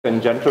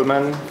And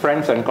gentlemen,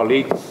 friends and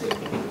colleagues,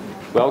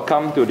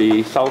 welcome to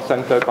the South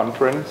Centre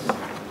Conference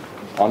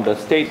on the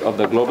state of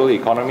the global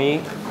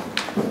economy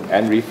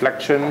and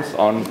reflections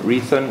on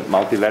recent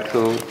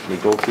multilateral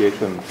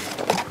negotiations.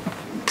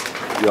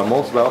 You are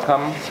most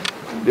welcome.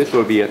 This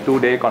will be a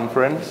two-day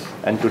conference,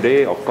 and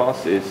today, of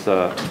course, is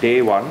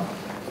day one.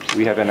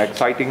 We have an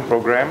exciting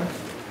program,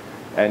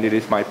 and it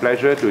is my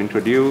pleasure to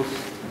introduce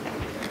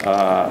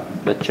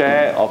the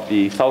chair of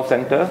the South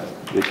Centre,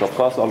 which, of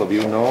course, all of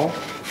you know,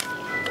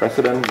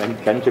 President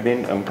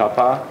Benjamin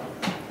Mkapa,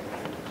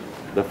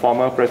 the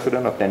former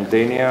President of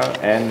Tanzania,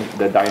 and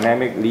the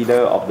dynamic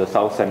leader of the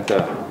South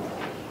Centre.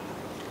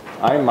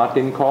 I'm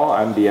Martin Khor,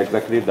 I'm the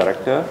Executive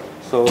Director,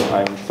 so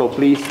I'm so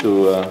pleased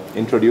to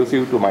introduce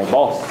you to my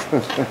boss.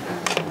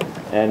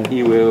 And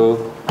he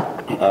will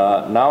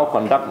now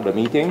conduct the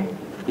meeting.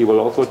 He will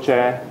also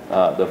chair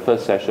the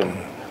first session.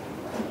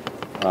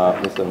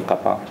 Mr.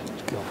 Mkapa.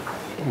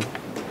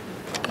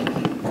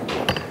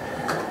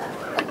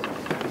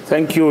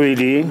 Thank you,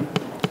 Edie.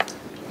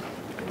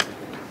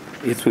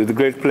 It's with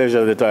great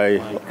pleasure that I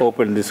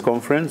open this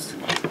conference.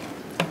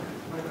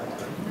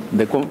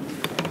 It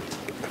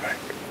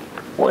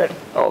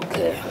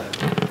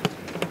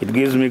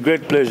gives me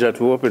great pleasure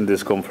to open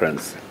this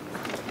conference.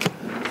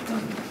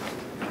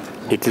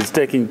 It is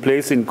taking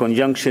place in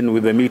conjunction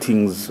with the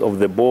meetings of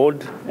the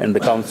Board and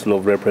the Council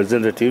of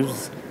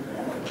Representatives,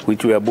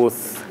 which were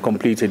both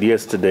completed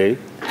yesterday,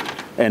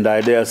 and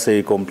I dare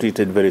say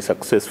completed very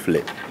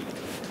successfully.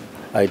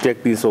 I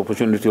take this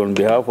opportunity on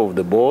behalf of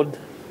the Board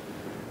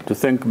to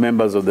thank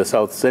members of the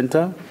South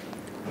Centre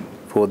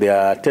for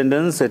their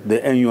attendance at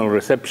the annual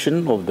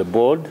reception of the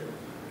Board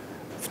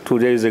 2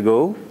 days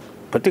ago,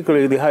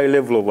 particularly the high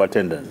level of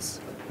attendance.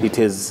 It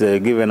has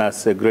given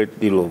us a great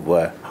deal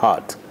of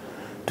heart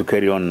to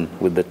carry on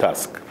with the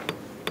task.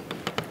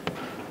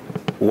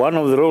 One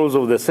of the roles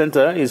of the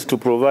Centre is to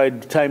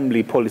provide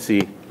timely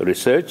policy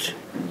research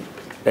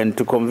and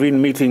to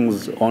convene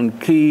meetings on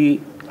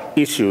key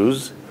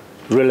issues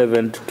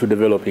relevant to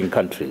developing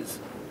countries.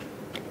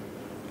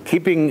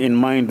 Keeping in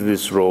mind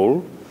this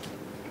role,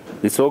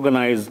 this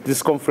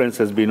conference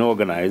has been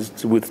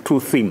organized with two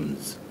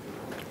themes: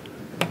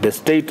 the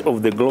state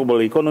of the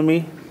global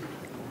economy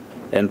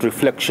and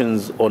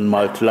reflections on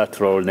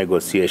multilateral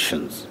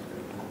negotiations.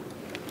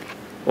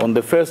 On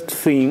the first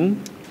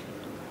theme,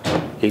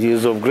 it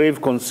is of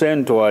grave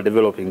concern to our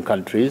developing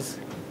countries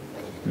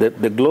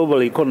that the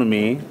global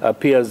economy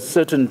appears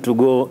certain to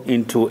go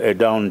into a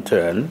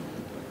downturn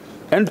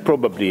and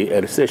probably a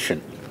recession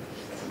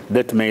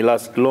that may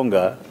last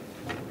longer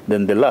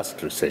than the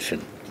last recession.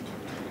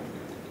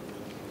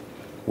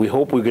 We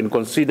hope we can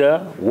consider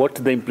what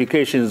the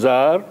implications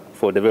are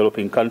for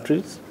developing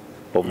countries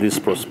of this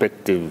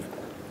prospective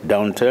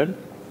downturn.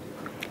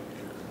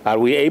 Are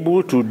we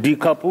able to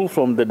decouple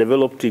from the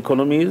developed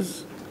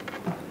economies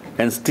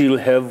and still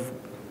have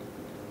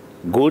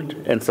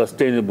good and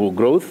sustainable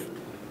growth?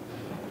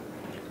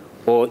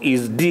 Or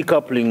is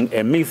decoupling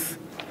a myth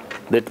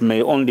that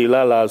may only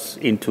lull us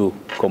into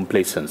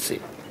complacency?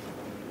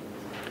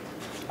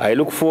 I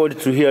look forward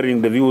to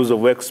hearing the views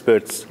of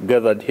experts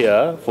gathered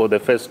here for the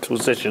first two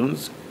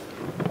sessions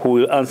who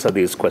will answer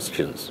these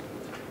questions.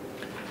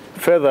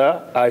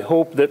 Further, I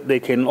hope that they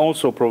can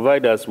also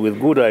provide us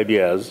with good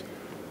ideas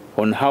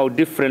on how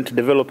different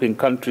developing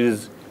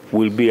countries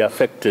will be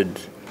affected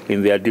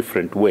in their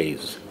different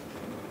ways.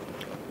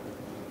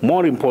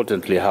 More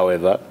importantly,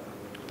 however,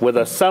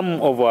 whether some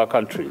of our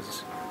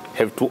countries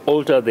have to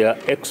alter their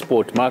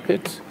export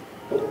markets,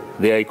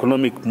 their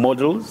economic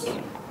models,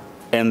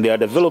 and their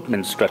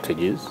development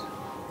strategies,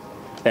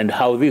 and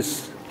how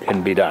this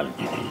can be done.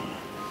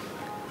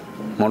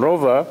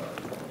 Moreover,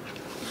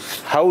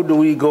 how do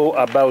we go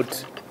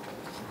about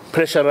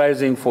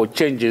pressurizing for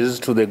changes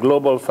to the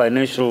global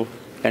financial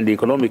and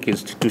economic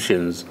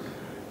institutions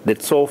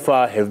that so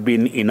far have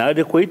been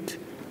inadequate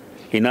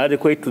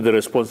to the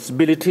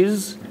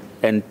responsibilities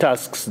and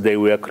tasks they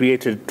were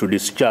created to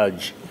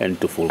discharge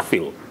and to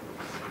fulfill?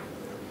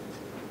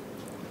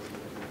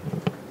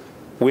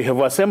 We have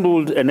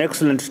assembled an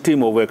excellent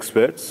team of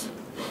experts,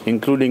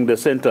 including the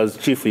Centre's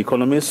chief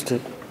economist,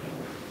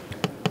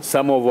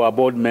 some of our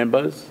board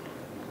members,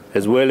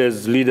 as well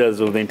as leaders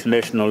of the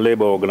International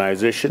Labour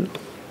Organization.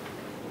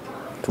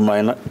 To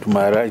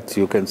my right,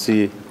 you can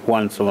see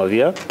Juan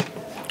Somavia,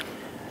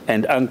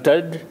 and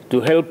UNCTAD,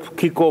 to help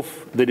kick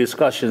off the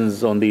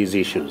discussions on these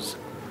issues.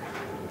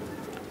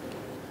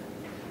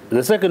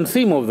 The second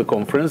theme of the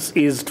conference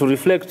is to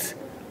reflect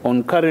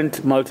on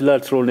current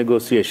multilateral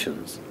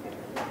negotiations.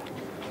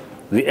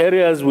 The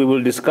areas we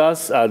will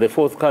discuss are the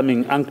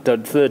forthcoming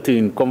UNCTAD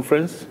 13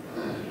 conference,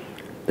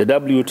 the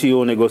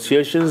WTO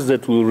negotiations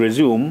that will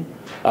resume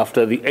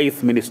after the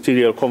 8th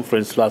Ministerial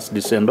Conference last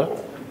December,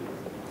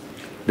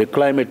 the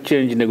climate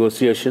change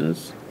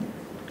negotiations,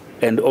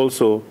 and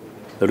also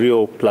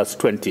Rio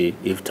 +20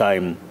 if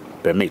time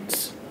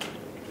permits.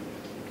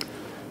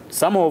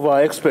 Some of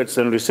our experts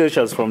and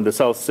researchers from the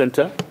South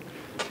Centre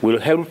will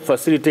help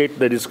facilitate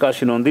the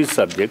discussion on these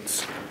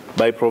subjects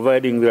by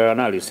providing their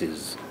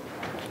analysis.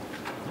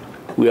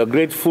 We are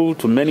grateful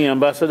to many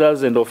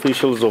ambassadors and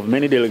officials of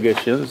many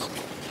delegations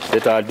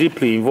that are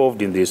deeply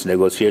involved in these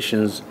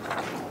negotiations,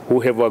 who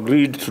have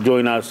agreed to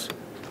join us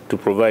to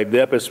provide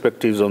their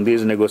perspectives on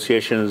these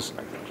negotiations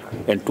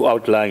and to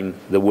outline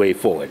the way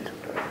forward.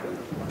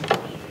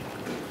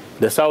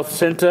 The South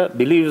Center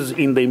believes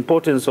in the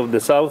importance of the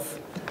South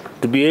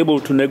to be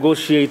able to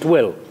negotiate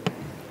well,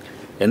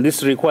 and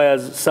this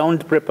requires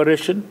sound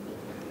preparation,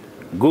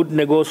 good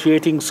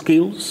negotiating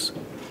skills,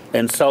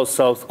 and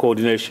South-South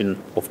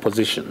coordination of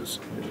positions.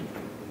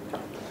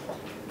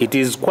 It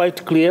is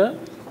quite clear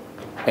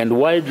and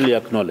widely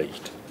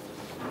acknowledged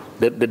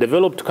that the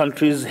developed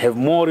countries have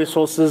more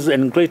resources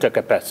and greater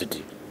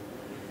capacity,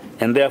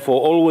 and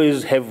therefore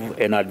always have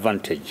an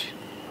advantage,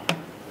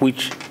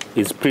 which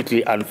is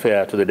pretty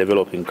unfair to the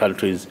developing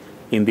countries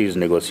in these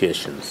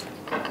negotiations.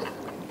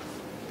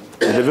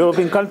 The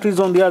developing countries,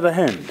 on the other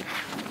hand,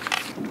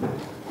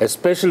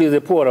 especially the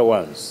poorer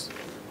ones,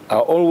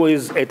 are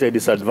always at a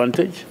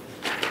disadvantage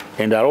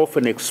and are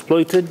often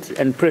exploited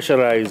and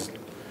pressurized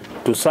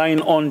to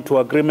sign on to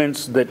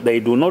agreements that they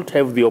do not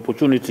have the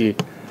opportunity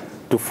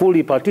to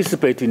fully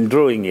participate in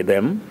drawing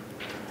them,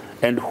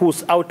 and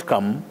whose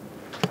outcome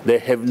they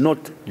have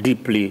not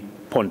deeply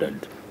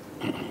pondered.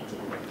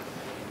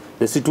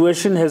 The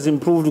situation has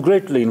improved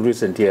greatly in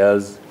recent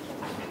years,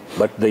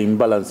 but the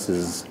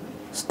imbalances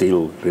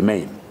still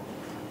remain.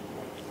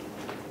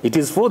 It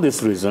is for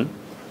this reason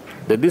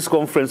that this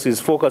conference is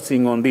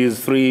focusing on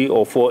these 3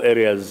 or 4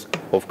 areas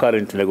of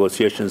current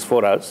negotiations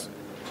for us,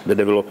 the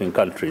developing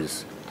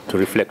countries, to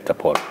reflect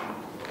upon.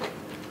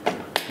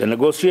 The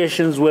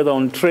negotiations, whether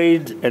on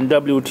trade and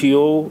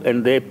WTO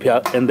and the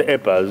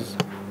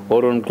EPAs,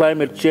 or on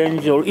climate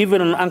change, or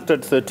even on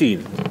UNCTAD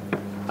 13,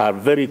 are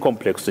very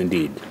complex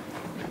indeed.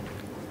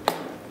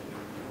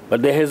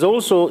 But there has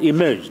also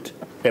emerged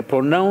a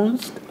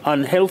pronounced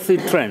unhealthy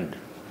trend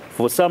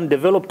for some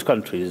developed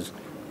countries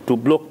to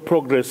block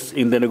progress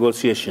in the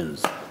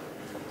negotiations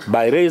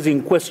by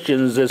raising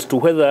questions as to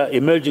whether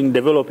emerging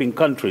developing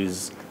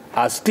countries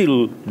are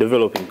still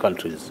developing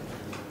countries.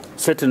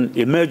 Certain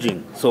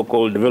emerging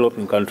so-called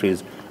developing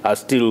countries are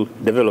still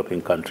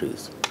developing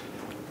countries.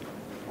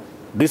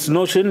 This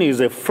notion is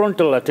a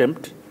frontal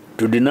attempt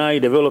to deny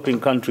developing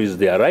countries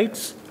their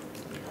rights,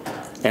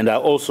 and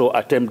are also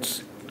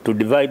attempts to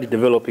divide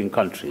developing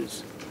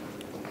countries.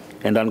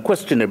 And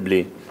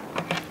unquestionably,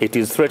 it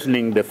is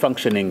threatening the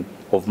functioning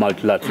of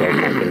multilateral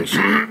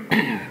cooperation.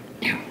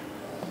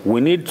 We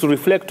need to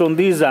reflect on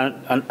these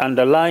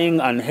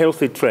underlying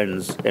unhealthy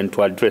trends and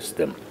to address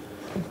them,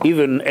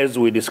 even as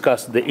we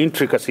discuss the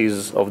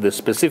intricacies of the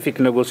specific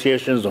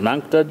negotiations on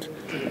UNCTAD,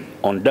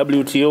 on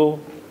WTO,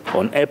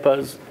 on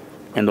EPAs,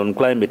 and on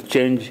climate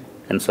change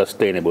and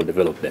sustainable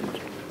development.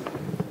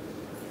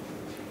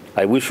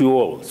 I wish you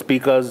all,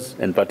 speakers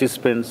and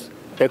participants,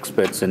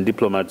 experts and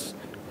diplomats,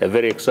 a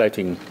very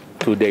exciting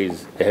 2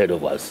 days ahead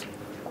of us.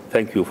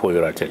 Thank you for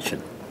your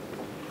attention.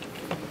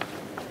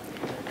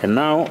 And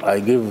now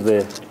I give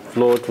the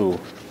floor to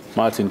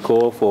Martin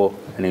Khor for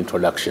an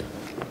introduction.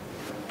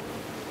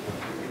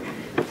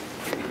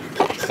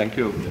 Thank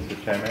you,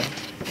 Mr. Chairman.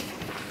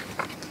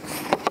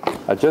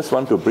 I just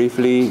want to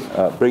briefly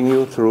bring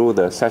you through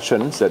the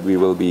sessions that we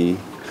will be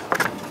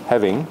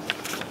having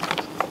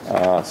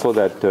so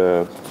that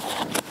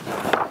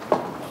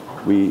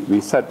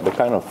we set the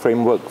kind of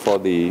framework for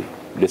the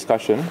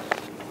discussion.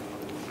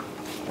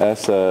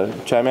 As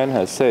Chairman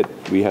has said,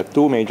 we have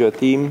 2 major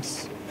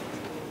themes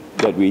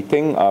that we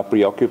think are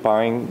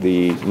preoccupying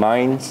the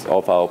minds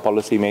of our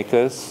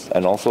policymakers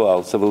and also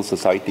our civil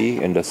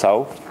society in the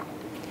South.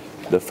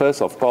 The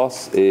first, of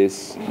course,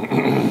 is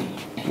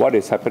what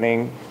is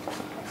happening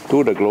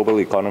to the global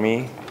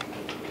economy.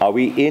 Are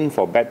we in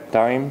for bad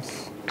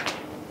times?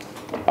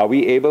 Are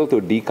we able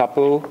to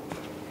decouple?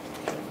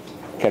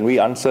 Can we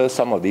answer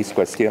some of these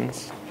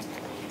questions?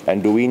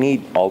 And do we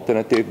need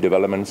alternative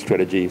development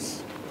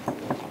strategies,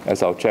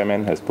 as our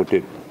chairman has put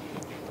it?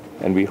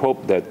 And we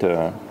hope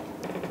that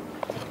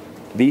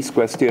these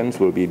questions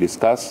will be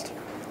discussed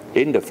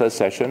in the first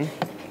session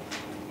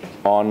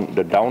on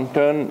the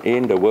downturn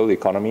in the world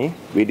economy.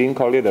 We didn't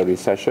call it a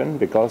recession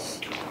because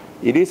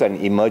it is an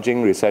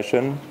emerging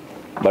recession,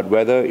 but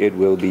whether it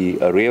will be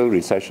a real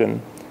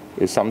recession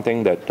is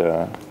something that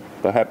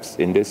perhaps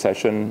in this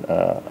session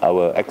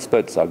our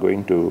experts are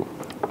going to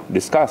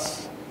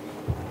discuss.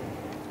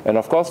 And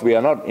of course, we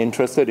are not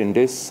interested in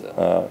this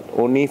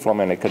only from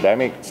an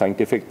academic,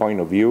 scientific point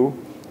of view.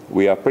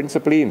 We are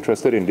principally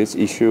interested in this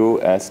issue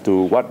as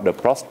to what the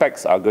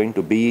prospects are going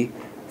to be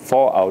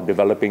for our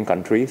developing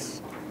countries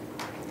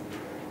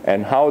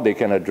and how they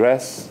can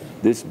address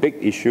this big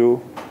issue,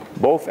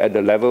 both at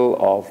the level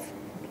of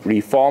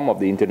reform of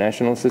the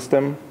international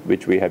system,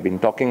 which we have been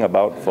talking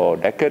about for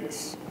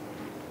decades,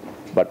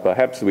 but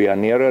perhaps we are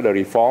nearer the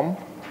reform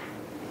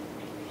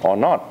or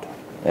not.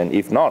 And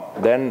if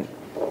not, then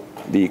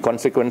the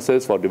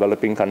consequences for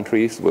developing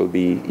countries will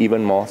be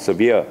even more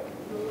severe.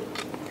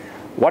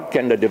 What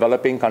can the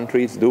developing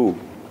countries do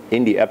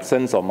in the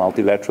absence of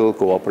multilateral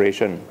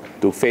cooperation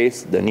to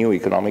face the new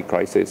economic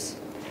crisis?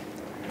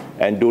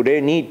 And do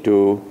they need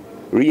to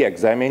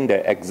re-examine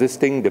their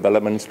existing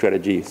development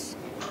strategies.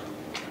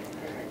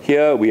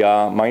 Here we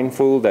are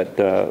mindful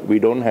that we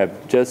don't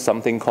have just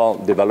something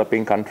called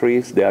developing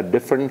countries. There are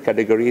different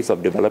categories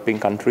of developing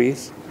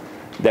countries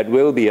that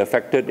will be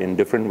affected in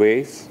different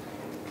ways.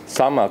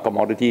 Some are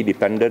commodity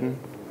dependent,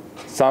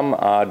 some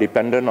are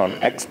dependent on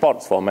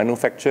exports for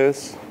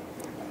manufacturers,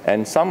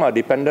 and some are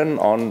dependent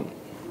on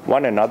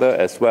one another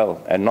as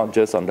well, and not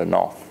just on the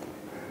north.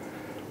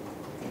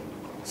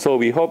 So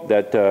we hope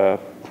that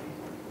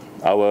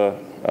our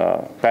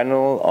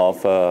panel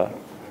of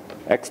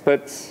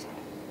experts,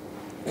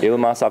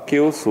 Yilmaz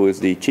Akyuz, who is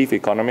the chief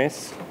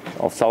economist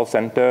of South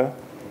Center,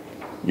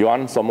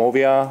 Yuan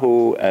Somovia,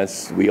 who,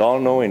 as we all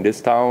know in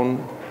this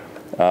town,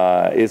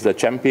 is the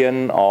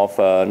champion of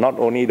not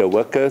only the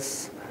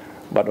workers,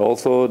 but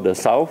also the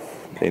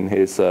South in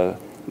his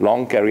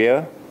long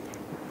career.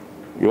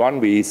 Yuan,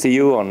 we see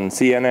you on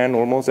CNN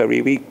almost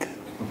every week,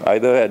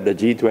 either at the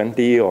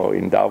G20 or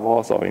in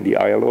Davos or in the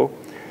ILO.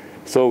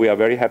 So we are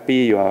very happy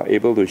you are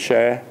able to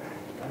share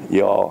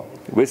your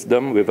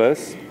wisdom with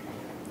us.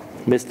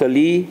 Mr.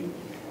 Li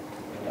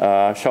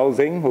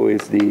Shaozing, who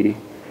is the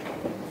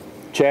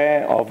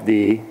chair of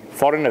the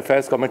Foreign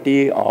Affairs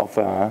Committee of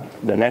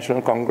the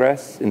National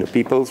Congress in the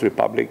People's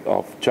Republic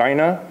of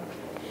China,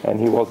 and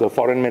he was a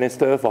foreign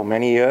minister for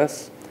many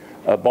years,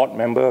 a board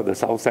member of the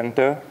South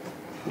Center,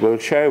 will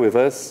share with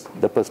us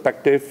the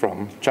perspective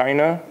from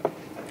China.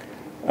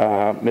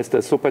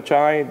 Mr.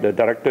 Supachai, the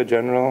Director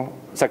General,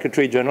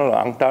 Secretary General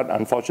of UNCTAD,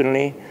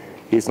 unfortunately,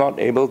 he's not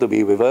able to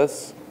be with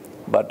us,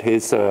 but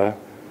his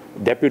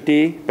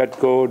Deputy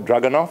Petko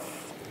Draganov,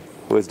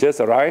 who has just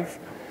arrived,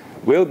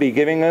 will be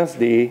giving us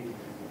the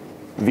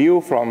view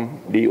from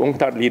the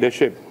UNCTAD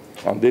leadership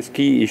on this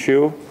key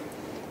issue,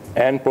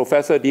 and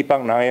Professor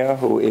Deepak Nair,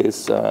 who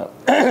is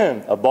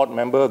a board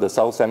member of the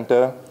South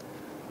Center,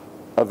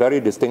 a very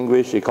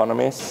distinguished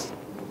economist,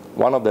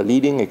 one of the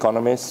leading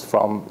economists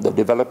from the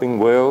developing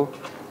world,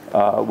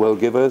 will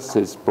give us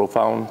his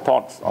profound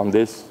thoughts on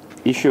this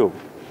issue.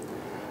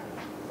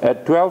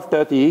 At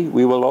 12:30,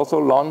 we will also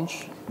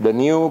launch the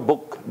new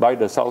book by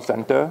the South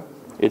Center.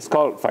 It's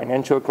called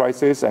Financial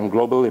Crisis and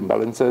Global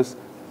Imbalances,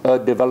 A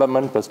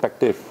Development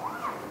Perspective.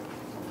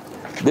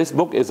 This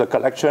book is a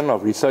collection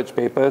of research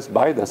papers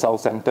by the South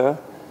Center,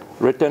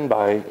 written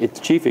by its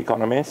chief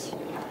economist,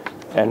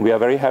 and we are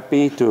very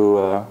happy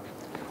to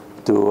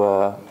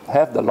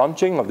have the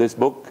launching of this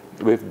book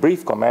with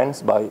brief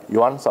comments by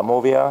Yuan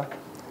Somovia,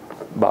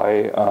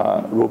 by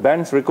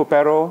Rubens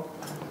Recupero.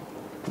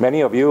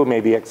 Many of you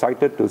may be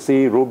excited to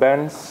see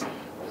Rubens,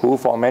 who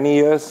for many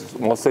years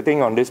was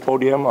sitting on this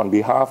podium on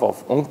behalf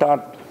of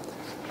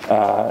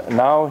UNCTAD.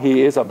 Now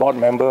he is a board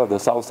member of the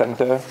South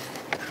Center.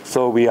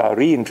 So we are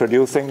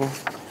reintroducing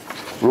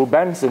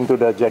Rubens into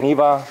the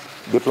Geneva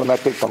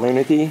diplomatic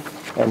community,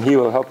 and he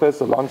will help us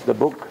to launch the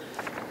book,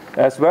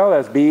 as well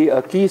as be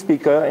a key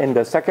speaker in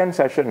the second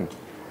session,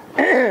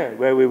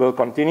 where we will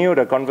continue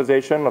the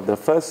conversation of the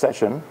first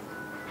session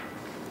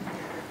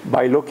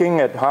by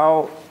looking at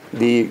how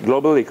the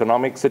global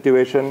economic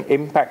situation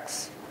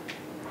impacts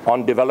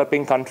on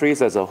developing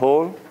countries as a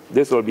whole.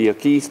 This will be a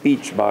key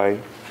speech by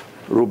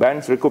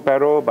Rubens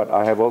Recupero, but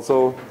I have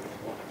also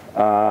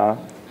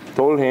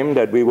told him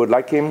that we would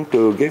like him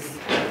to give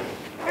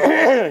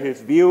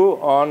his view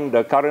on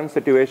the current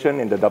situation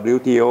in the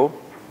WTO,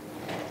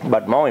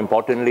 but more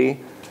importantly,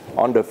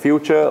 on the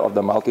future of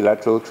the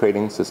multilateral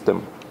trading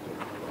system.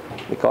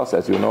 Because,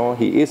 as you know,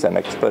 he is an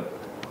expert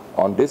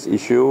on this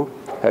issue,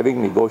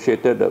 having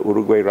negotiated the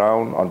Uruguay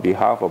round on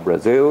behalf of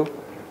Brazil,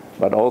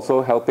 but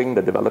also helping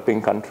the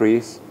developing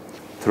countries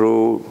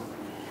through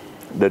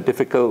the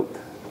difficult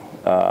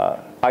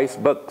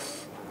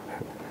icebergs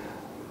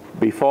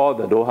before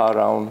the Doha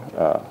round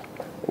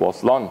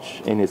was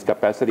launched in his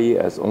capacity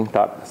as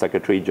UNCTAD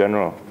Secretary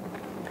General.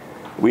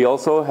 We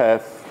also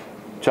have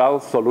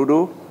Charles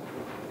Soludo,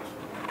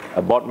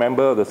 a board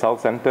member of the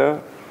South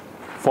Center,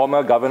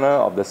 former governor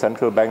of the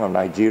Central Bank of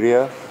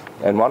Nigeria,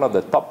 and one of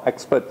the top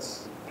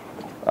experts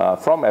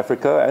from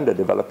Africa and the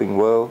developing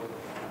world,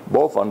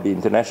 both on the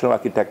international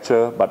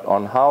architecture, but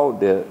on how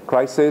the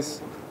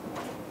crisis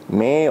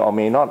may or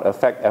may not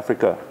affect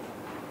Africa.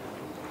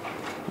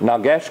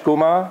 Nagesh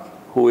Kumar,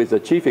 who is the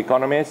chief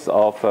economist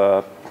of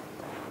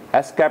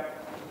ASCAP,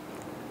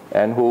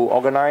 and who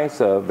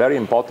organized a very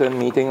important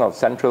meeting of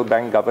central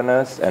bank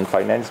governors and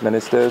finance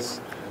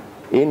ministers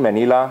in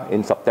Manila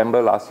in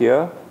September last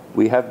year.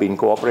 We have been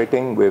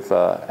cooperating with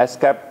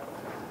ASCAP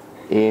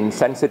in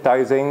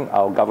sensitizing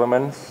our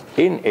governments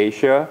in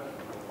Asia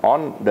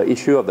on the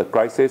issue of the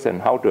crisis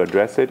and how to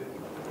address it.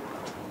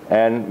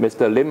 And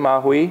Mr. Lim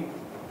Ma Hui,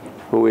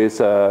 who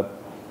is a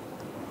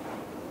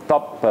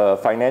top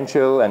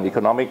financial and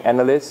economic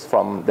analyst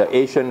from the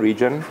Asian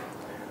region,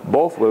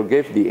 both will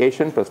give the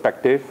Asian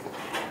perspective.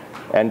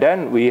 And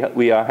then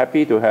we are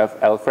happy to have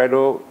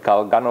Alfredo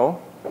Calgano,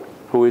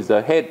 who is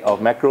the head of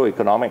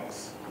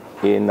macroeconomics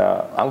in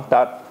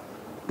UNCTAD,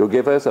 to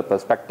give us a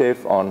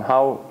perspective on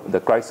how the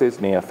crisis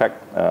may affect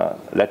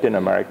Latin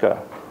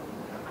America.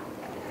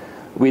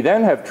 We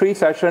then have 3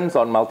 sessions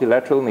on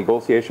multilateral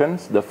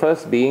negotiations, the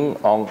first being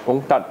on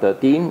UNCTAD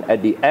 13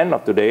 at the end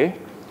of today,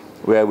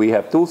 where we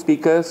have 2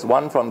 speakers,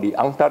 one from the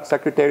UNCTAD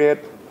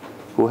Secretariat,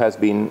 who has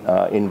been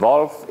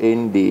involved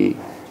in the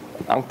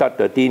UNCTAD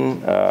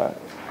 13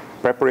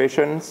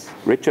 preparations,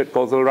 Richard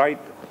Kozelwright,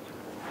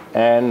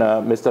 and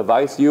Mr.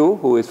 Vice Yu,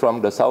 who is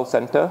from the South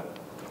Center,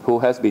 who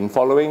has been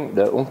following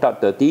the UNCTAD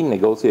 13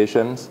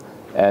 negotiations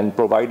and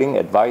providing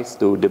advice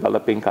to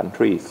developing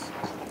countries.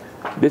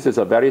 This is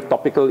a very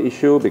topical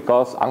issue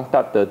because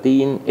UNCTAD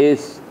 13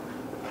 is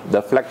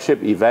the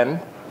flagship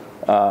event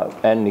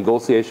and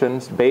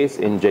negotiations based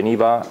in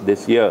Geneva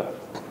this year.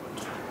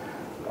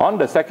 On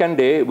the second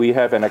day, we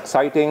have an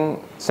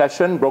exciting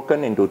session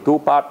broken into 2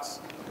 parts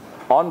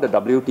on the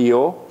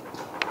WTO.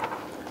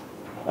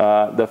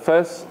 The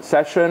first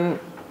session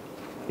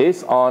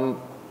is on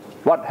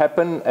what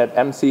happened at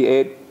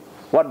MC8,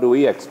 what do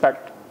we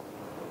expect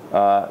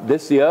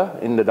this year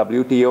in the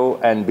WTO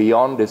and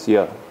beyond this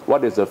year.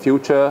 What is the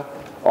future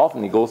of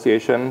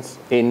negotiations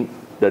in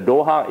the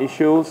Doha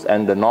issues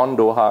and the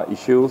non-Doha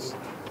issues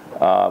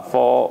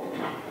for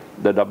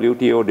the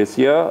WTO this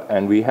year?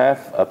 And we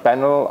have a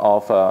panel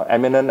of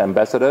eminent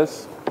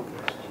ambassadors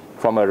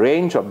from a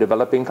range of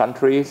developing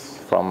countries,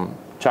 from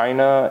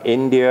China,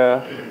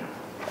 India,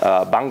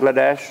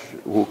 Bangladesh,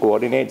 who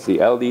coordinates the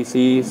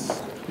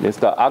LDCs,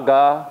 Mr.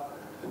 Aga,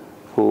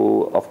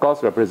 who of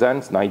course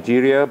represents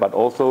Nigeria, but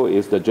also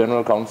is the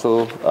General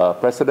Counsel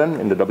President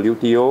in the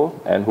WTO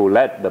and who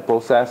led the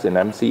process in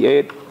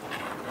MC8.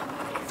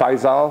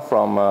 Faisal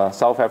from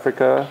South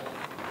Africa,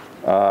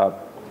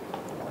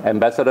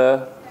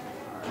 Ambassador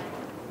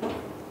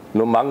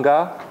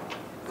Lumanga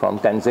from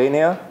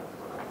Tanzania,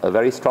 a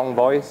very strong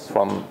voice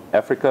from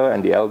Africa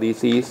and the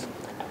LDCs,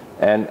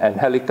 and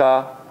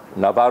Angelica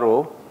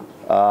Navarro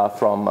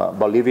from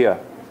Bolivia.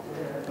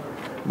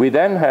 We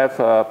then have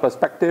a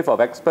perspective of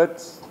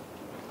experts.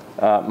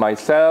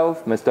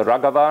 Myself, Mr.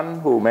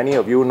 Raghavan, who many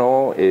of you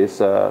know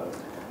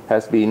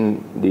has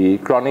been the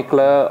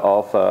chronicler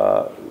of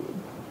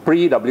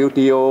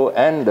pre-WTO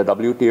and the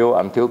WTO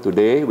until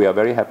today. We are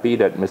very happy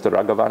that Mr.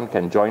 Raghavan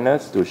can join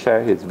us to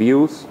share his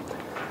views.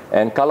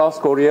 And Carlos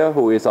Correa,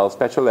 who is our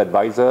special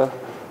advisor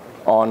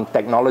on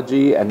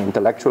technology and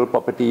intellectual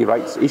property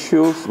rights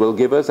issues, will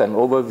give us an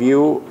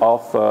overview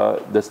of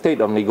the state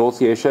of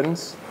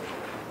negotiations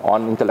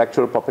on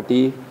intellectual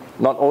property,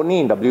 not only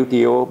in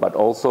WTO, but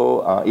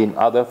also in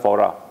other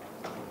fora.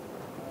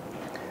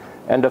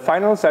 And the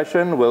final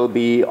session will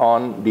be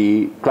on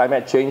the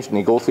climate change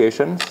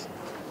negotiations.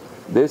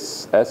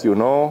 This, as you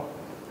know,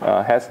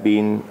 has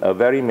been a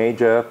very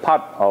major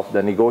part of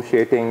the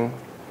negotiating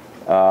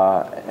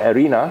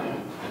arena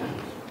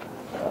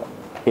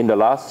in the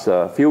last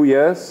few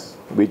years.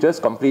 We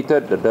just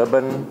completed the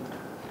Durban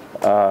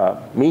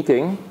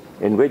meeting,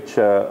 in which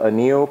a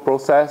new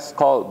process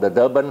called the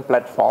Durban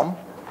Platform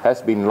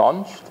has been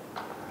launched,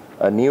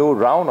 a new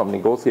round of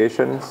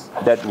negotiations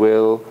that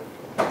will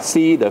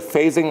see the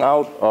phasing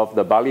out of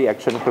the Bali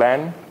Action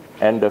Plan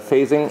and the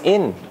phasing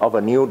in of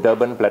a new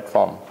Durban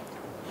Platform.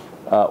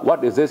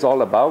 What is this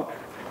all about?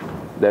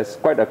 There's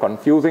quite a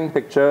confusing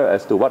picture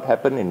as to what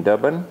happened in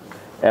Durban,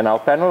 and our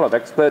panel of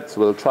experts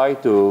will try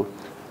to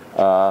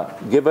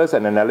give us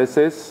an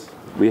analysis.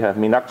 We have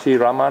Meenakshi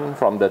Raman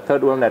from the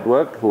Third World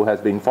Network, who has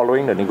been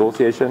following the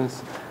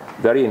negotiations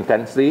very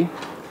intensely.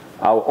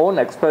 Our own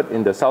expert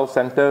in the South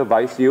Center,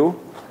 Vice Yu,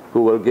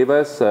 who will give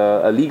us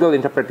a legal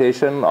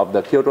interpretation of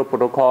the Kyoto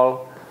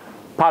Protocol,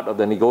 part of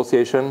the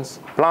negotiations,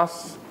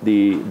 plus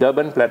the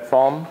Durban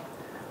Platform.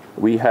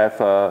 We have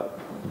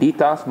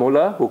Dita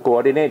Smuller, who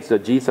coordinates the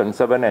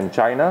G77 and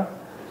China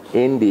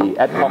in the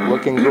ad hoc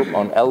working group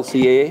on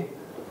LCA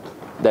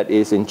that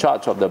is in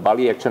charge of the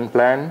Bali Action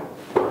Plan.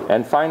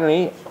 And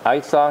finally,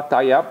 Aisa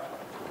Tayyab,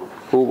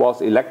 who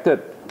was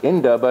elected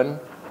in Durban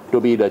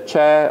to be the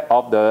chair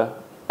of the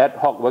ad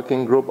hoc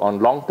working group on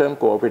long-term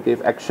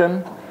cooperative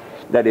action,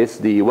 that is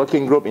the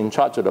working group in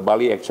charge of the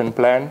Bali Action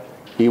Plan.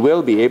 He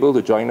will be able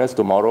to join us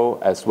tomorrow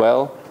as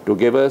well to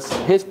give us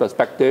his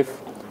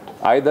perspective,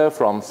 either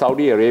from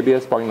Saudi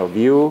Arabia's point of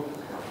view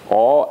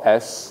or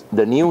as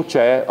the new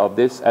chair of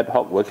this ad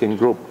hoc working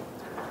group.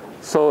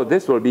 So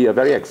this will be a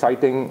very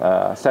exciting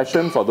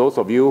session for those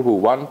of you who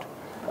want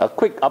a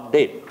quick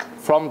update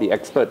from the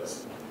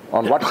experts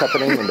on what's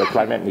happening in the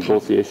climate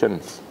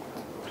negotiations.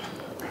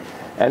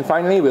 And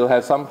finally, we'll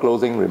have some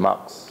closing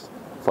remarks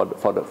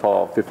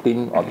for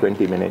 15 or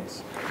 20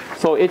 minutes.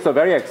 So it's a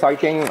very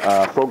exciting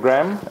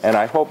program, and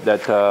I hope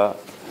that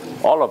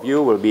all of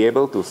you will be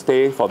able to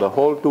stay for the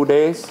whole 2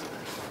 days.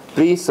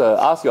 Please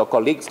ask your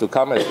colleagues to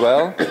come as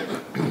well.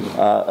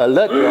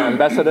 Alert your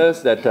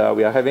ambassadors that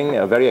we are having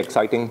a very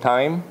exciting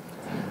time.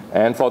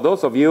 And for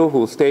those of you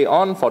who stay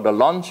on for the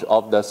launch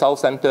of the South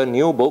Center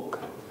new book,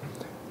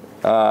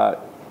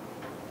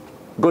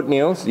 good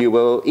news, you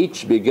will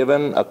each be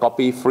given a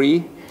copy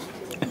free.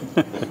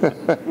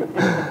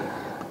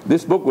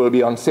 This book will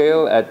be on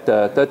sale at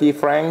 30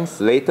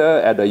 francs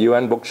later at the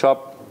UN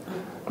bookshop.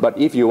 But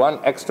if you want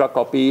extra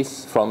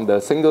copies from the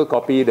single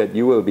copy that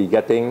you will be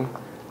getting,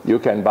 You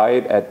can buy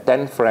it at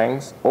 10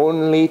 francs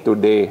only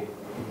today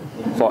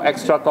for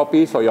extra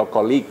copies for your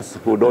colleagues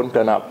who don't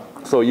turn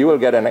up. So you will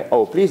get an,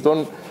 oh, please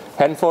don't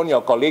handphone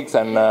your colleagues,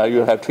 and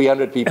you'll have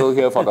 300 people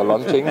here for the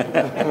launching.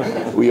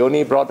 We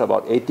only brought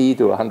about 80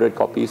 to 100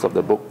 copies of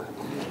the book.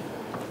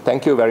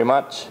 Thank you very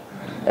much.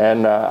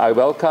 And I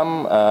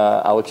welcome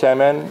our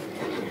chairman,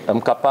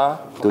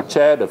 Mkapa, to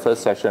chair the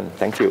first session.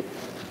 Thank you.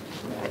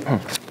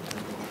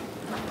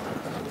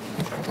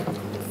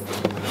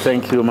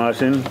 Thank you,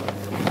 Martin.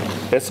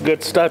 Let's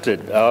get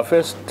started. Our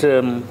first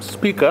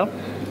speaker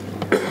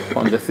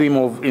on the theme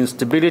of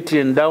instability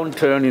and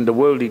downturn in the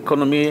world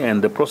economy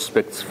and the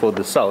prospects for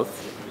the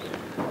South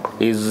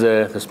is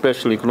the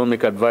Special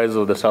Economic Advisor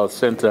of the South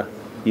Center,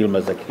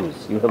 Yilmaz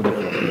Akyuz. You have the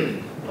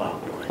floor.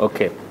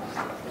 Okay.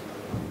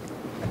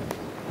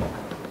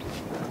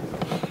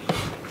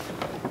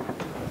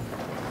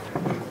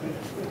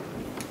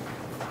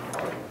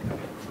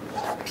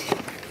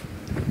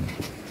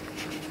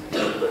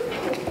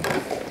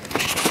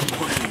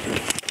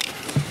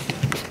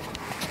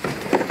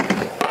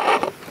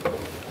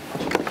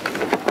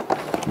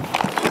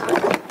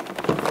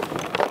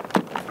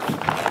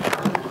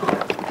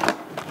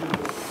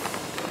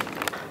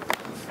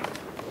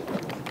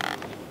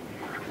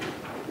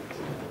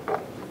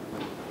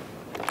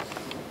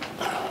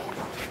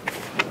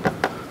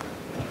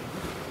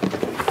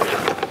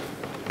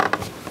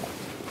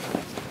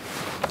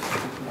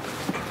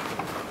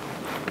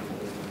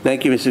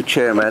 Thank you, Mr.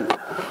 Chairman.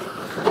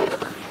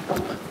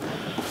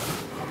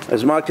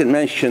 As Martin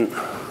mentioned,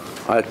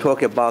 I'll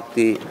talk about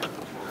the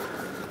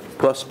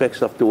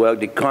prospects of the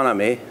world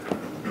economy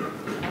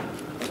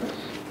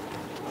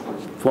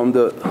from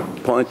the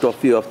point of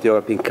view of the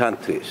European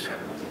countries.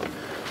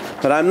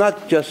 But I'm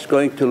not just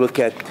going to look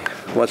at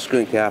what's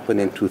going to happen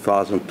in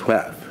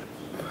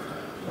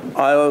 2012.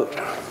 I'll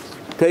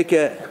take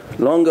a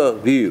longer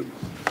view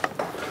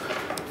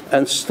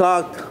and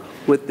start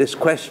with this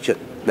question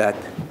that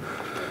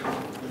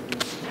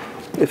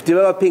if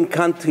developing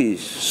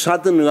countries'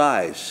 sudden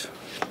rise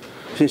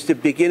since the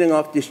beginning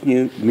of this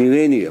new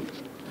millennium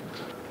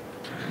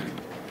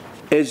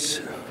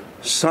is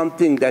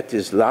something that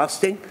is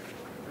lasting,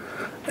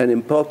 an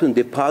important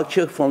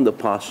departure from the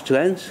past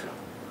trends,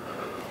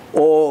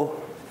 or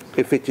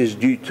if it is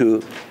due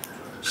to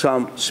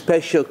some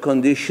special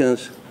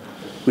conditions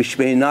which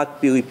may not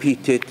be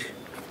repeated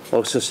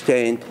or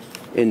sustained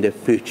in the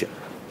future.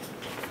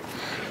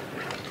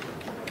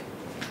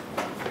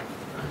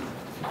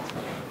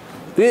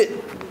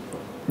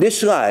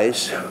 This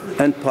rise,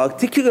 and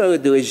particularly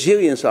the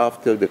resilience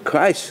after the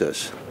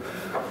crisis,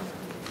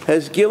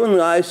 has given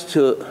rise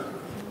to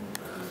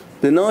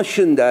the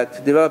notion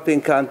that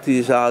developing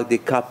countries are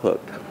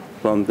decoupled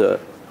from the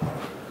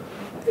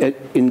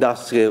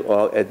industrial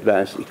or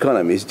advanced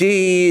economies.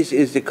 This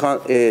is the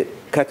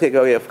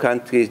category of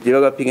countries,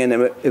 developing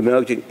and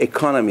emerging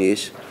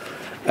economies,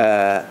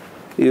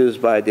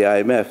 used by the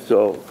IMF.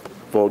 So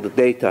for the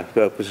data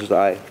purposes,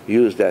 I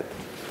use that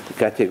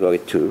category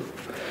too.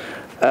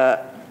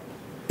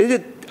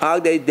 Are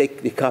they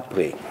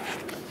decoupling?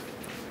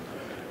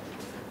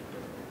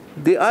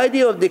 The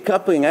idea of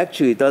decoupling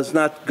actually does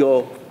not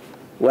go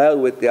well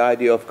with the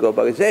idea of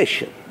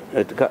globalization.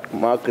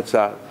 Markets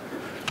are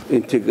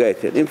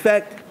integrated. In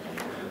fact,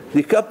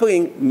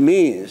 decoupling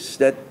means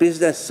that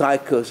business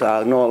cycles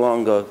are no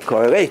longer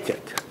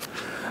correlated.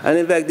 And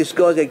in fact, this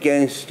goes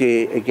against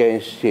the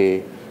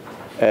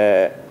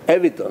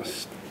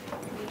evidence.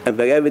 And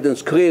the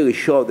evidence clearly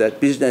shows that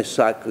business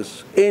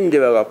cycles in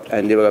developed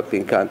and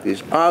developing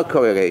countries are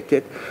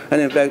correlated. And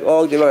in fact,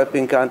 all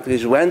developing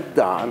countries went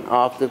down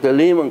after the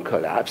Lehman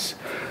collapse,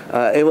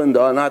 even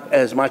though not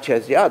as much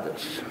as the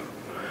others.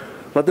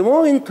 But the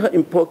more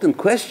important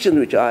question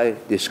which I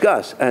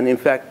discuss, and in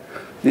fact,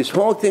 this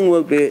whole thing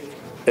will be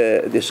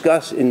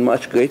discussed in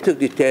much greater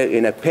detail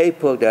in a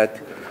paper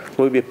that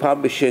we'll be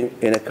publishing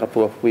in a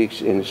couple of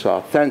weeks in the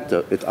South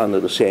Center. It's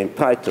under the same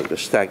title, The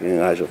Staggering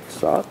Rise of the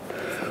South.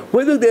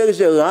 Whether there is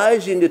a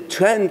rise in the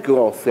trend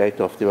growth rate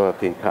of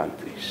developing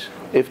countries.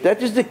 If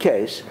that is the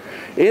case,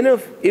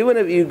 even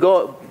if you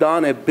go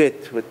down a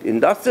bit with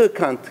industrial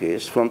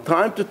countries, from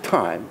time to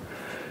time,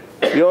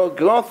 your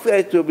growth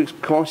rate will be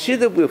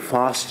considerably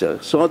faster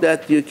so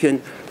that you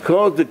can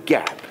close the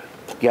gap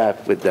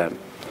with them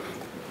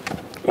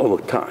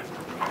over time.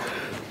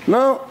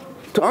 Now,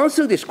 to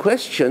answer this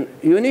question,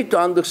 you need to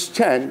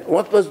understand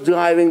what was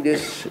driving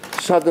this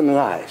sudden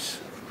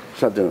rise.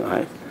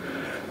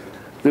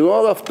 The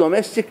role of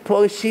domestic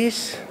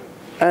policies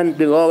and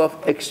the role of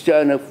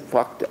external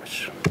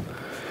factors.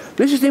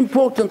 This is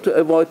important to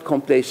avoid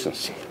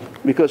complacency,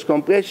 because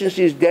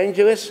complacency is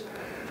dangerous.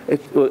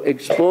 It will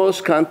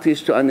expose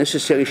countries to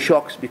unnecessary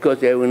shocks because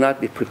they will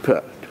not be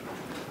prepared.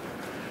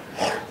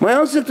 My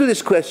answer to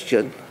this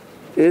question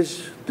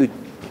is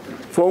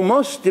for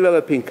most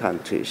developing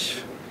countries,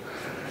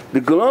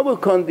 the global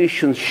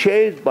conditions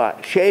shaped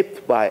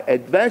by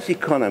advanced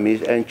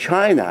economies and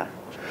China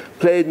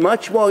played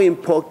much more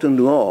important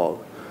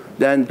role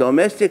than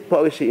domestic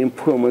policy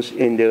improvements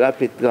in the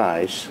rapid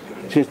rise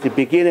since the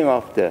beginning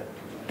of the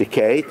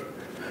decade,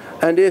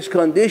 And these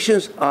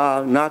conditions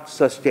are not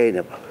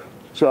sustainable.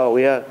 So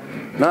we are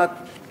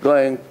not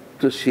going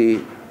to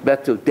see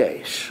better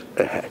days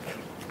ahead.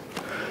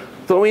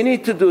 So we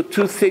need to do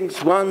two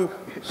things. One,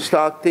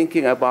 start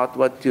thinking about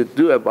what to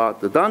do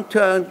about the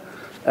downturn,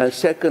 and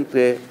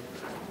secondly,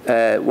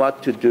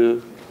 what to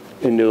do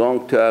in the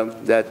long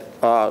term that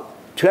our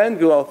trend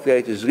growth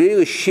rate is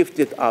really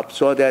shifted up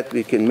so that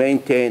we can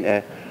maintain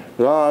a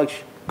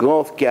large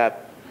growth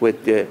gap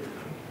with the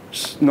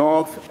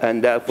North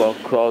and therefore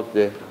close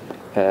the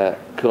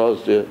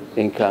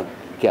income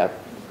gap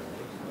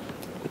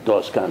with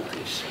those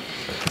countries.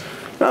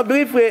 Now,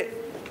 briefly,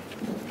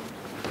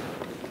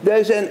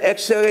 there's an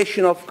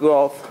acceleration of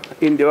growth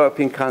in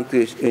developing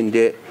countries in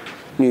the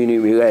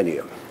new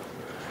millennium.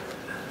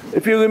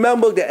 If you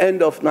remember the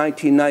end of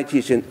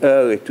 1990s and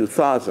early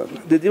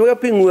 2000, the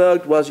developing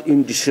world was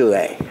in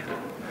disarray.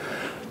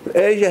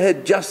 Asia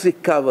had just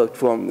recovered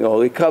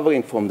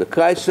recovering from the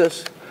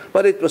crisis,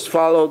 but it was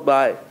followed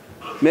by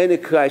many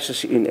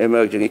crises in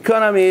emerging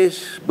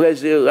economies,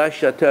 Brazil,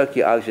 Russia,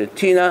 Turkey,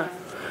 Argentina.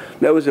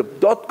 There was a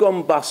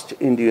dot-com bust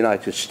in the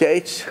United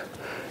States.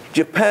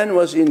 Japan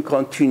was in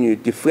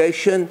continued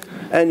deflation,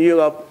 and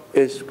Europe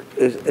had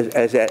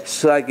a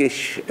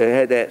sluggish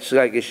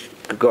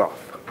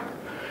growth.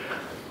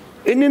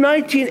 In the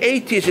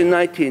 1980s and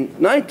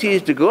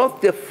 1990s, the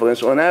growth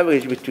difference on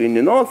average between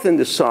the North and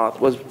the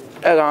South was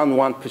around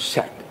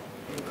 1%.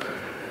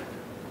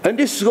 And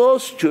this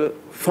rose to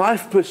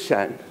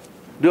 5%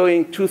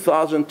 during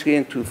 2003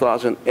 and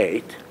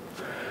 2008,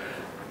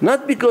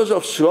 not because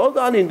of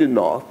slowdown in the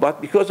North,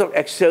 but because of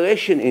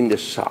acceleration in the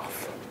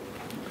South.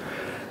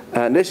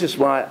 And this is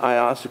why I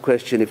asked the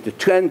question if the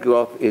trend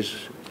growth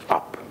is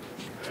up.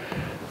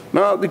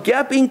 Now, the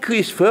gap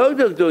increased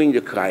further during the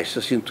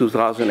crisis in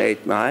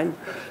 2008-9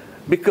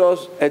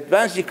 because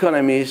advanced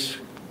economies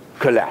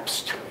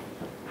collapsed.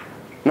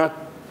 Not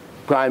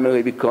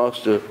primarily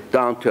because the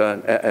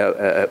downturn,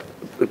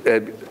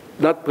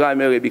 not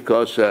primarily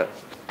because the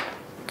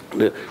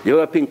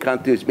European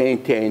countries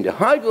maintained a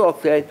high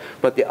growth rate,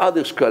 but the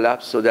others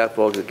collapsed, so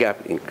therefore the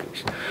gap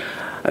increased.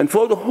 And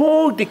for the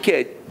whole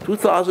decade,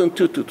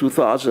 2002 to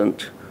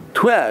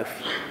 2012,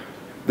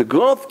 the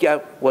growth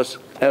gap was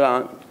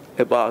around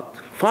about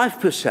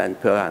 5%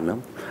 per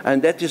annum,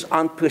 and that is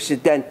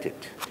unprecedented,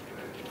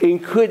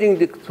 including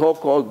the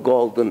so-called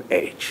golden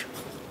age.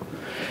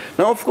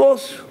 Now, of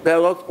course, there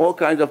are all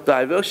kinds of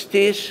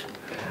diversities.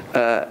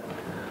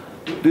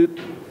 The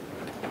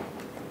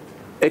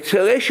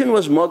acceleration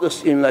was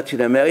modest in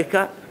Latin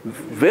America,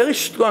 very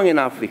strong in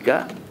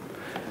Africa,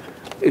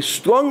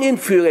 strong in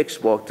fuel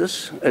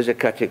exporters as a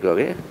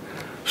category,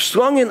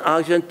 strong in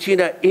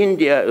Argentina,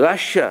 India,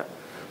 Russia,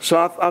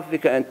 South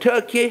Africa, and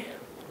Turkey.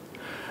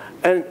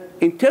 And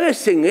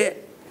interestingly,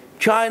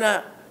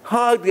 China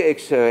hardly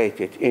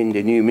accelerated in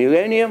the new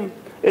millennium.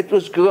 It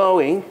was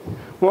growing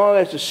more or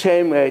less the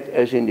same rate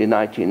as in the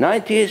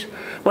 1990s.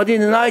 But in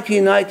the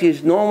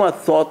 1990s, no one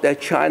thought that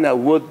China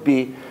would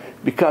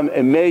become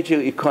a major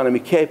economy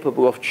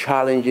capable of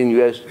challenging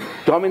US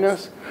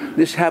dominance.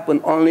 This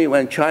happened only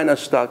when China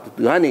started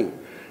running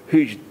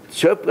huge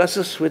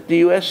surpluses with the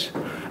US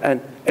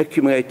and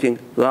accumulating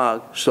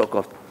large stock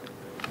of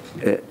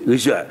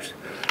reserves.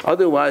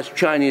 Otherwise,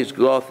 Chinese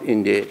growth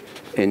in the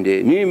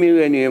new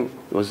millennium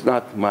was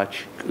not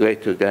much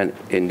greater than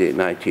in the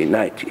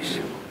 1990s.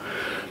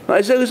 Now,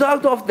 as a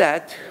result of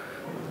that,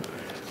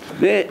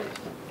 the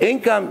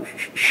income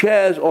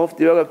shares of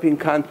developing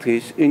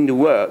countries in the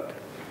world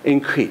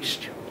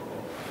increased.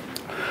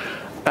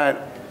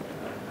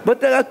 But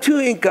there are two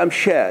income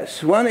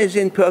shares. One is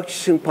in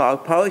purchasing power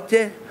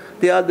parity,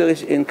 the other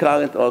is in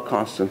current or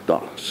constant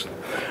dollars.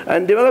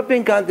 And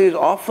developing countries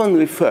often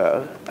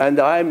refer, and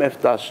the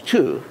IMF does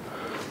too,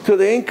 to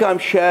the income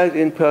shares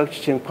in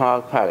purchasing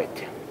power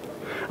parity.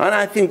 And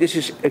I think this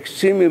is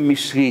extremely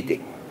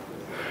misleading.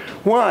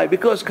 Why?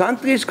 Because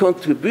countries'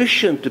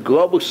 contribution to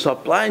global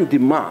supply and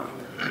demand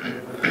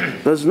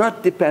does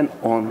not depend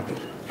on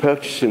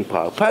purchasing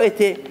power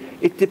parity.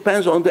 It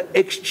depends on the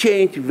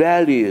exchange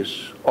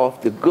values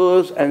of the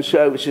goods and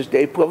services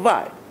they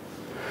provide.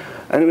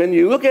 And when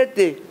you look at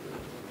the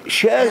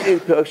shares in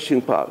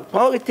purchasing power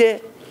parity,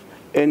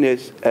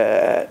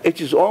 it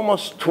is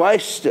almost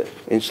twice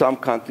in some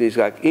countries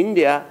like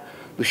India,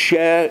 the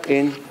share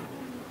in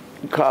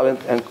current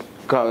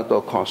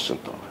or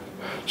constant dollar.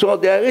 So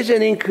there is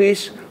an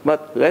increase,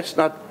 but let's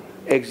not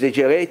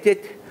exaggerate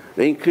it.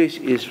 The increase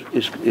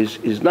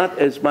is not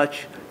as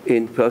much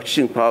in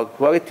purchasing power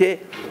parity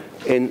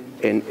in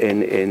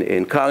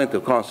current or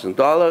constant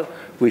dollar,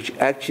 which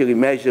actually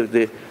measures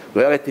the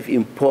relative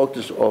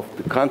importance of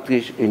the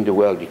countries in the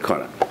world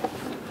economy.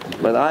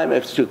 But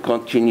IMF still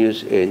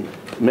continues in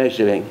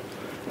measuring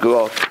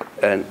growth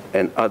and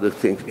other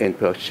things in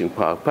purchasing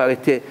power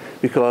parity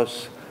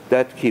because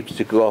that keeps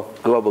the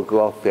global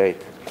growth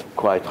rate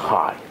quite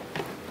high.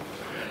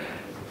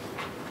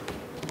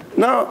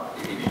 Now,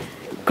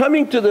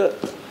 coming to the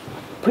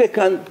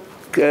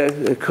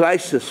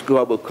pre-crisis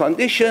global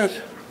conditions,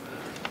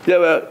 there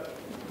were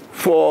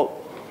four.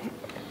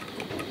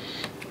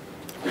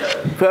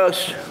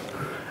 First,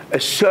 a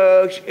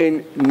surge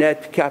in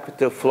net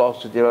capital flows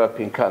to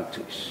developing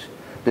countries.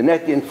 The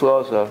net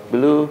inflows are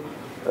blue,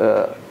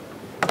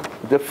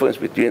 difference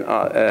between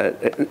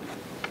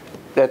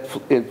net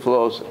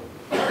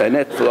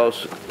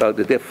flows are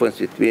the difference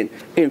between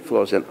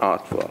inflows and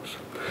outflows.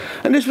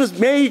 And this was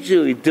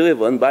majorly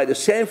driven by the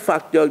same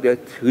factor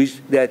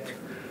that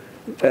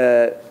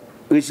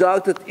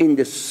resulted in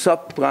the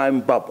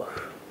subprime bubble.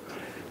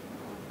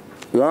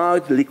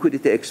 Large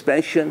liquidity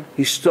expansion,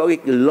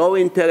 historically low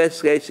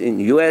interest rates in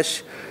the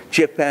US,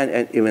 Japan,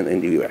 and even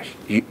in the US,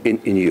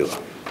 in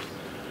Europe.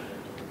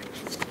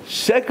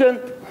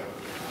 Second,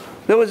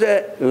 there was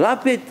a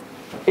rapid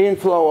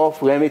inflow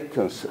of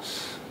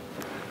remittances,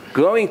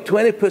 growing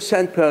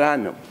 20% per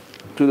annum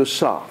to the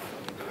south.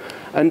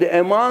 And the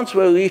amounts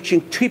were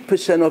reaching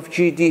 3% of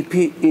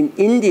GDP in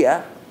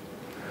India,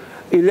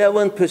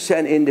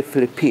 11% in the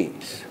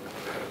Philippines.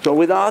 So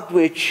without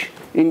which,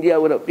 India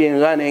would have been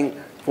running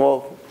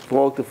for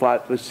 4 to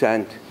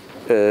 5%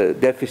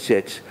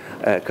 deficits,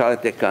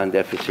 current account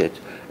deficits,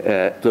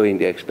 during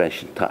the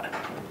expansion time.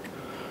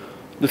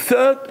 The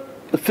third,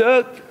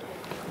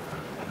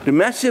 the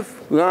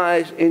massive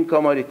rise in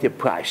commodity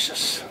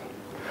prices.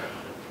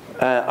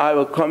 I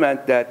will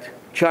comment that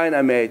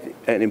China made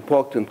an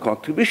important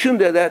contribution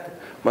to that,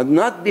 but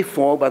not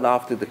before, but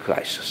after the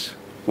crisis.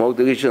 For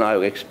the reason I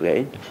will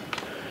explain.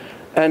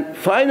 And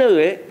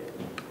finally,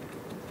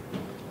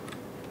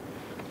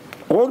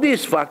 all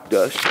these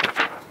factors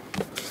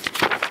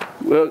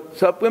were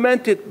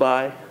supplemented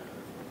by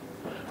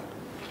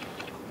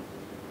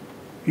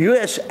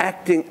US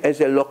acting as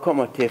a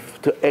locomotive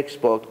to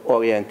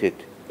export-oriented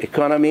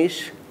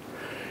economies,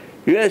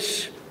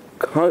 US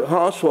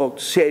household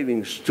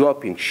savings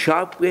dropping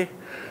sharply,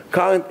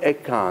 current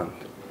account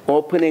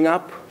opening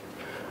up,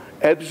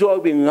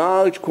 absorbing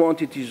large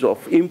quantities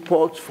of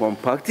imports from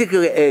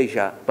particularly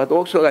Asia, but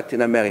also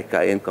Latin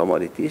America in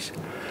commodities,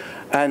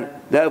 and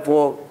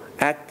therefore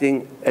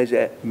acting as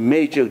a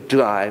major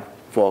drive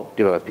for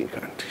developing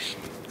countries.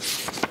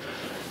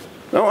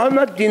 Now, I'm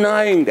not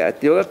denying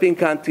that developing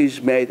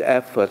countries made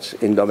efforts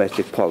in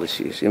domestic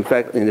policies. In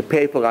fact, in the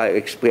paper, I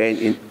explain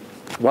in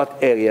what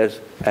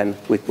areas and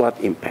with what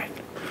impact.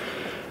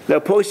 There are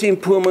policy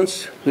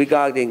improvements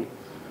regarding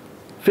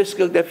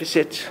fiscal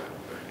deficits,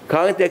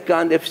 current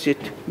account deficit,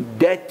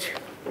 debt,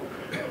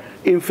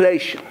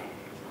 inflation,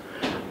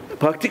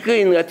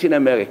 particularly in Latin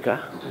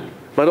America,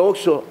 but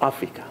also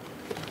Africa.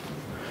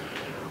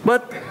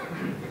 But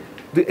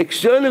the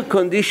external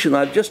condition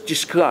I've just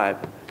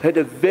described had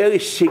a very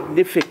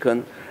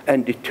significant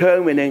and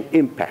determining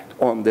impact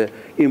on the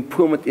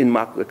improvement in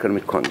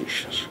macroeconomic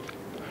conditions.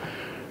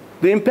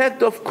 The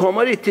impact of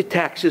commodity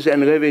taxes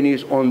and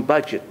revenues on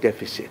budget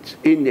deficits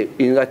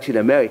in Latin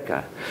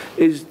America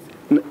is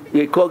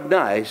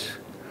recognized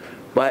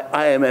by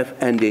IMF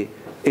and the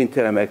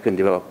Inter-American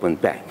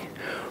Development Bank,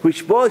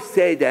 which both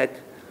say that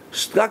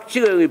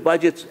structurally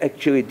budgets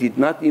actually did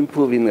not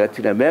improve in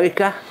Latin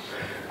America,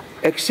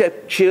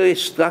 except Chile.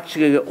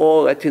 Structurally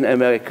all Latin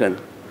American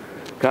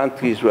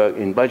countries were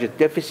in budget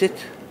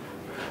deficit,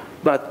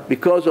 but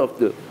because of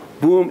the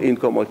boom in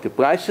commodity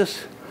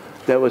prices,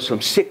 there were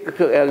some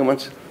cyclical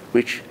elements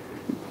which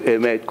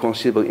made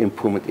considerable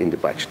improvement in the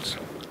budgets.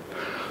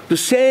 The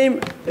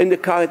same in the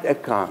current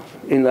account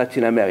in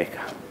Latin America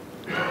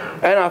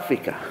and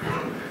Africa.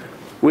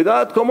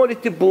 Without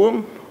commodity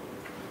boom,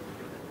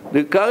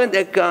 the current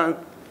account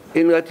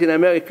in Latin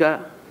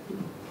America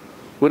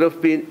would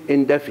have been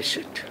in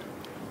deficit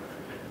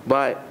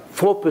by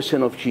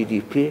 4% of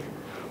GDP,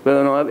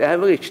 but on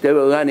average they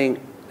were running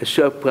a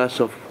surplus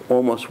of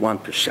almost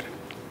 1%.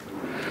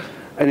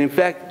 And in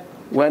fact,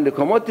 when the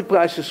commodity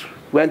prices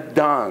went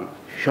down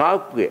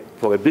sharply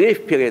for a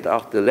brief period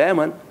after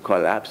Lehman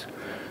collapse,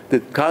 the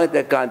current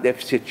account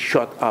deficit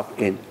shot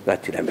up in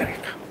Latin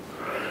America.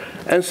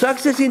 And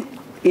success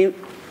in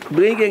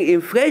bringing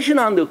inflation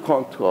under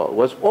control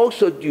was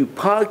also due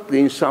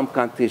partly in some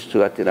countries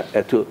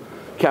to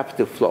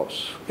capital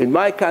flows. In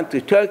my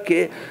country,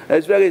 Turkey,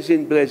 as well as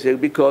in Brazil,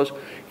 because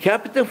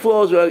capital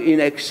flows were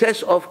in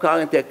excess of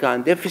current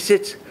account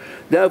deficits,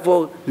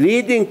 therefore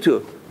leading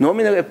to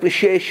nominal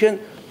appreciation,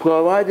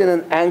 providing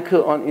an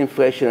anchor on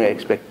inflationary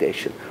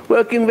expectation,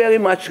 working very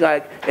much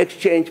like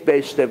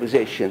exchange-based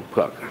stabilization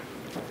program.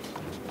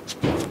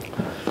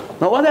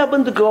 Now, what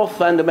happened to growth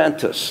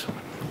fundamentals?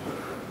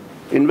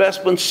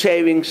 Investment,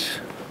 savings,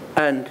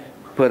 and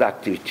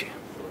productivity.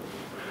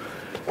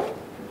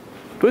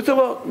 First of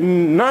all,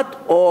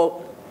 not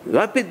all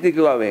rapidly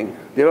growing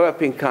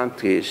developing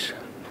countries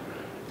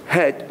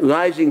had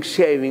rising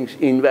savings,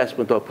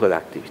 investment, or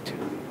productivity.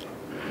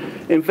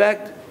 In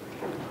fact,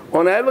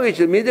 on average,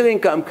 the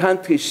middle-income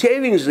countries'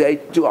 savings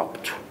rate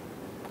dropped,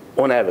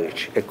 on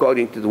average,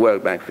 according to the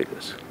World Bank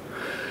figures.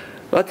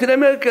 Latin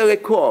America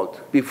record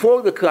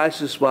before the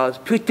crisis was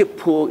pretty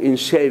poor in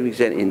savings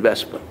and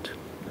investment.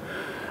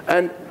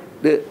 And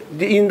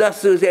the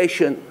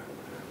industrialization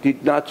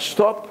did not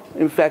stop,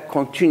 in fact,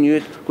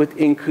 continued with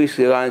increased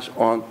reliance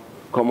on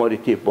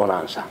commodity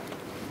bonanza.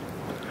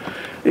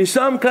 In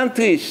some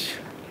countries,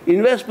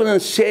 investment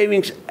and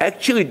savings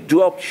actually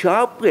dropped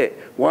sharply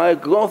while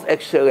growth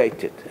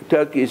accelerated.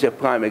 Turkey is a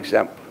prime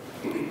example.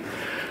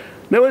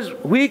 There was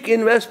weak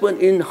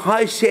investment in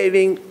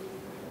high-saving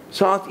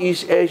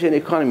Southeast Asian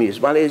economies,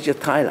 Malaysia,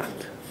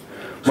 Thailand.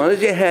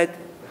 Malaysia had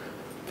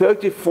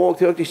 34,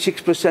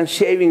 36%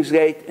 savings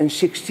rate and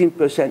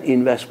 16%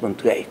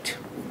 investment rate.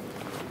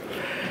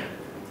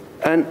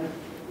 And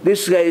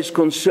this raised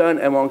concern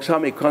among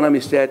some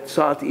economists that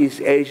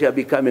Southeast Asia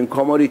becoming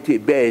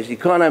commodity-based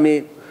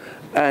economy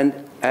and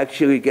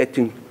actually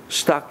getting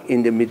stuck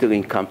in the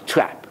middle-income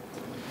trap.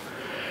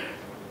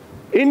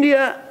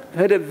 India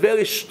had a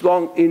very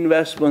strong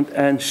investment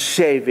and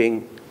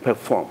saving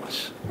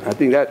performance. I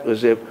think that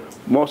was the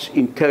most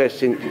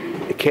interesting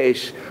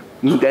case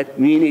that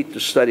we need to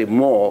study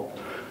more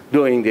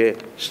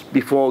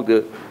before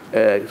the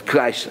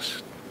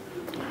crisis.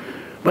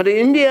 But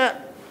India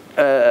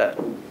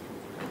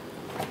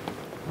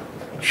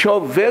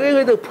showed very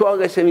little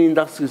progress in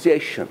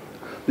industrialization.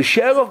 The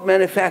share of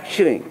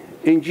manufacturing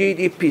in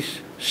GDP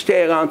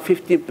stay around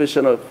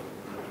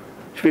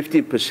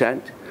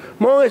 15%,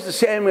 more or less the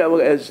same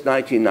level as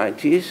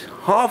 1990s,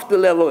 half the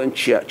level in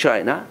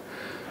China.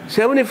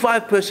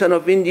 75%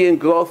 of Indian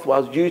growth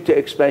was due to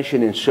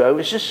expansion in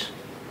services.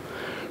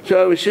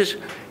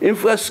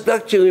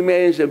 Infrastructure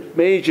remains a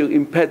major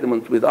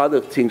impediment with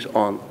other things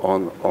on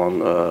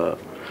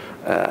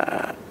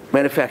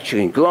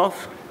manufacturing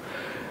growth.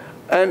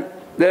 And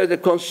there's a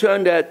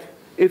concern that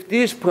if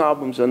these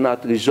problems are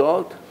not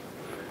resolved,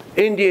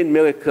 Indian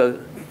miracle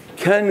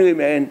can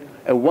remain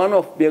a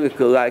one-off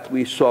miracle like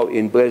we saw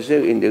in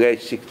Brazil in the late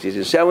 60s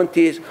and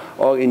 70s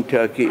or in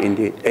Turkey in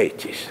the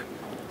 80s.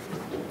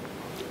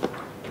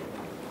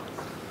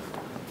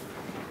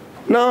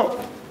 Now,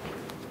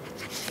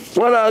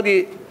 what are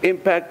the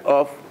impact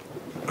of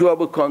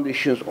global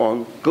conditions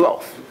on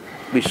growth?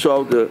 We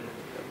saw the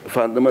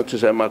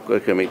fundamentals and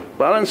macroeconomic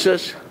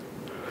balances.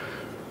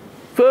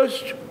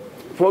 First,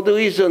 for the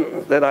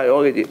reason that I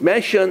already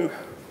mentioned,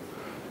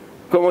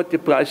 commodity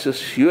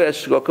prices,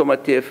 US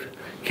locomotive,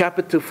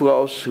 capital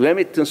flows,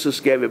 remittances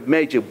gave a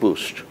major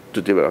boost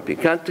to developing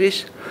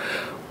countries.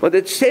 But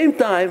at the same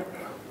time,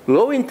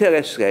 low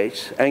interest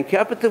rates and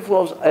capital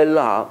flows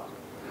allow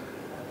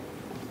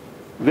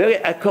very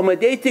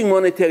accommodating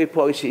monetary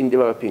policy in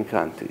developing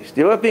countries.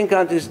 Developing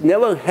countries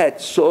never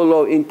had so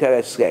low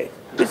interest rate,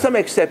 with some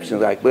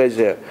exceptions like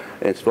Brazil,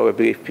 and it's for a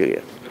brief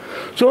period.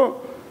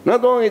 So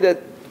not only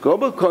that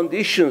global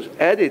conditions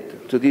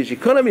added to these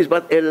economies,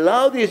 but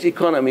allow these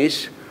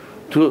economies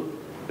to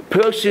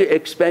pursue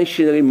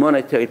expansionary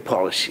monetary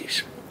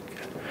policies.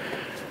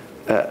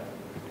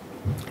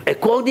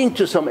 According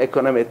to some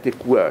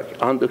econometric work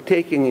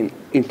undertaken in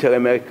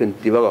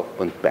Inter-American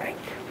Development Bank,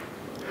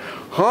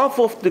 half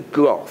of the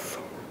growth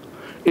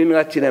in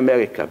Latin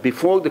America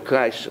before the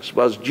crisis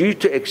was due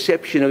to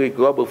exceptionally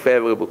global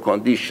favorable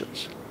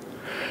conditions.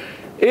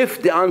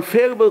 If the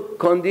unfavorable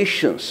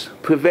conditions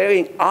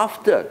prevailing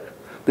after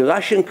the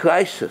Russian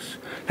crisis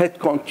had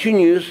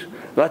continued,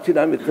 Latin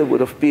America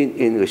would have been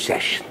in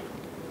recession.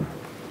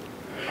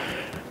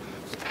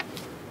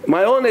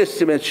 My own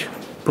estimates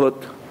put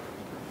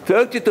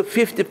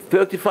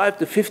 35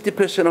 to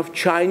 50% of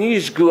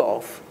Chinese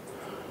growth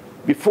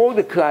before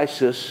the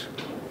crisis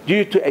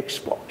due to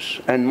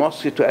exports, and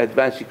mostly to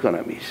advanced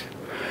economies.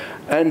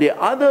 And the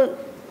other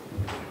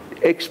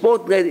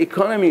export-led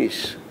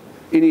economies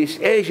in East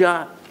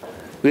Asia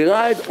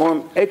relied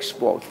on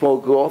export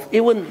for growth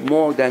even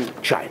more than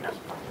China.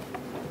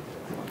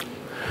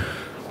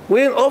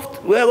 We are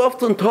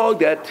often told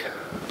that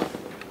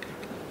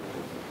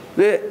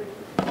the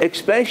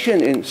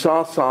expansion in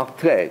South-South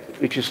trade,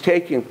 which is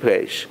taking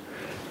place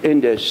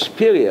in this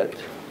period,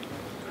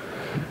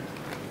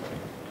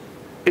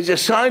 is a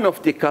sign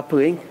of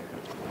decoupling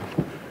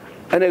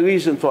and a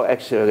reason for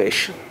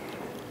acceleration.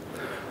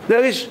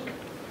 There is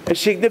a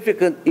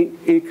significant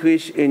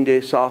increase in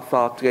the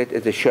South-South trade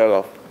as a share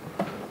of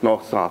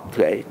North-South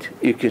trade.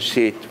 You can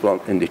see it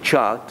in the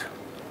chart.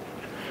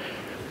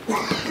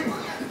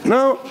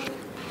 Now,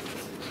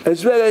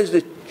 as well as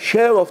the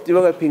share of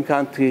developing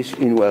countries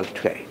in world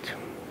trade.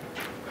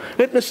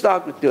 Let me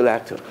start with the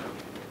latter.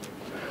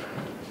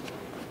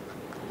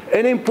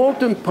 An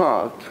important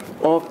part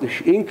of the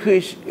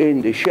increase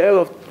in the share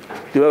of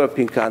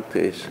developing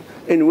countries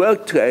in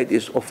world trade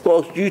is, of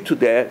course, due to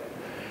their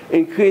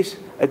increased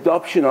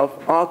adoption of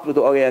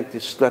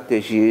outward-oriented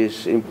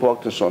strategies,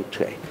 importance on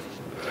trade.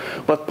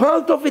 But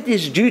part of it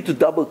is due to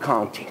double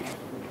counting.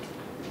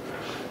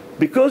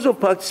 Because of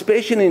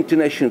participation in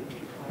international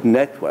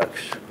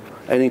networks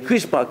and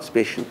increased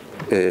participation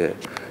in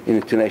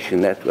international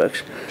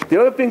networks,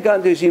 developing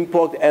countries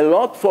import a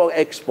lot for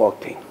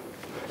exporting,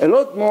 a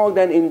lot more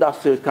than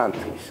industrial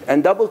countries.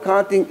 And double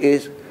counting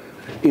is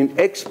in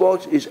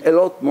exports is a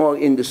lot more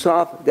in the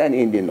South than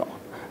in the North.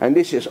 And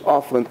this is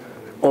often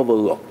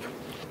overlooked.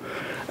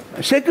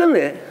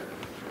 Secondly,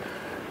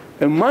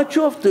 much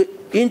of the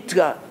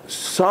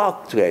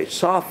intra-South trade,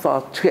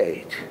 South-South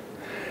trade,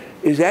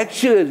 is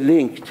actually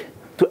linked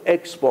to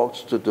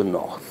exports to the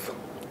North.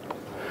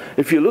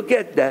 If you look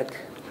at that,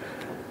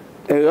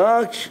 a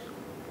large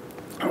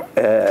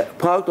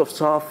part of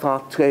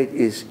South-South trade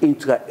is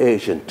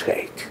intra-Asian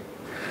trade.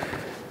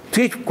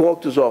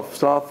 3/4 of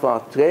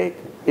South-South trade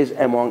is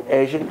among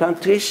Asian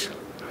countries.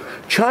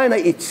 China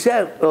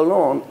itself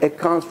alone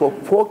accounts for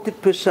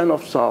 40%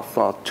 of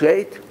South-South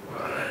trade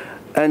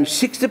and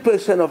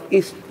 60% of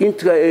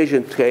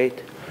intra-Asian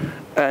trade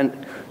and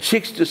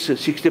 60 to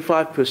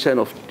 65%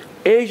 of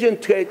Asian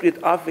trade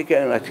with Africa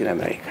and Latin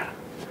America.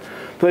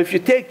 So if you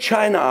take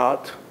China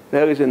out,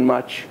 there isn't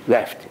much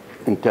left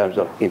in terms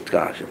of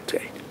intra-Asian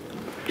trade.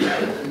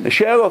 The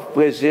share of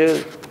Brazil,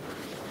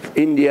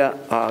 India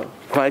are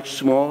quite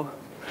small,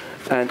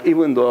 and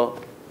even though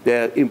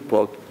their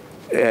import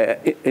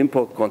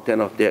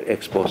content of their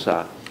exports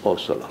are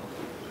also low.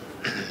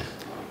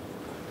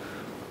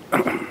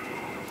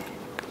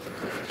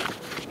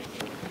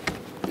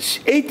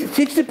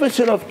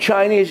 60% of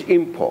Chinese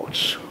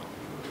imports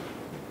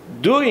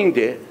during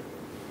the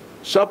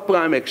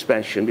subprime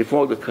expansion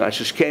before the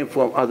crisis came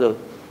from other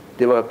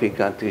developing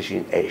countries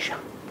in Asia.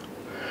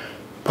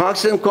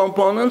 Parts and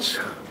components,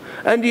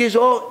 and these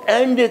all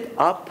ended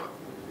up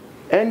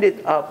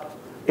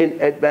in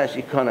advanced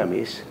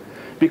economies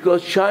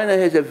because China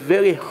has a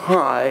very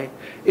high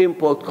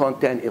import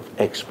content of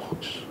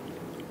exports.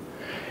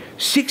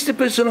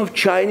 60% of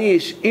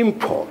Chinese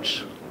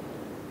imports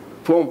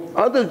from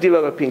other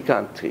developing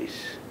countries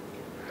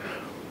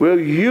were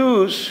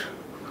used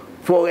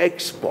for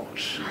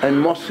exports and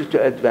mostly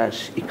to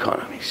advanced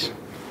economies.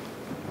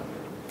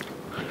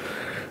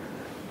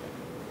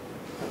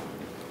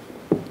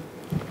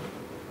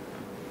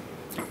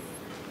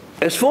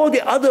 As for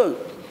the other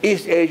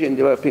East Asian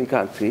developing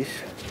countries,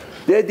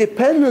 their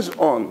dependence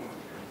on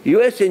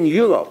US and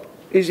Europe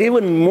is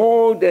even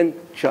more than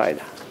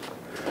China.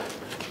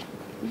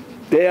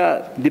 They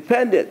are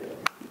dependent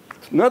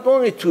not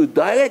only to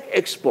direct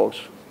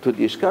exports to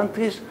these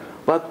countries,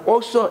 but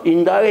also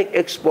indirect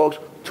exports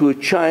to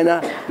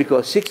China,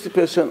 because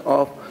 60%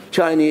 of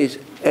Chinese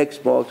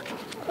imports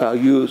are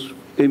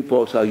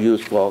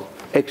used for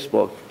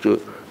export to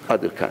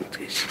other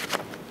countries.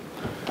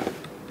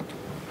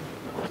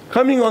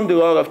 Coming on the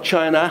role of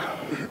China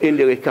in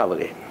the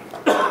recovery.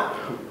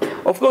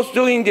 Of course,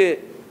 during the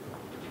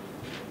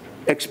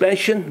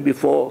expansion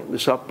before the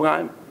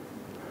subprime,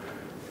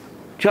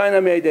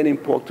 China made an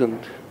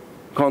important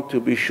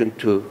contribution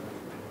to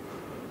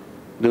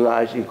the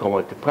rise in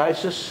commodity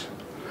prices,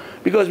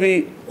 because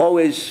we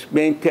always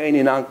maintain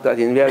in UNCTAD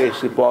in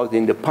various reports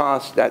in the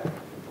past that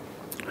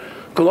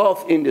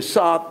growth in the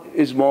South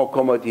is more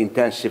commodity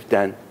intensive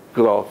than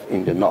growth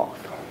in the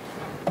North.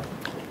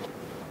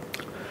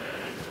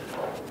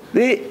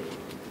 The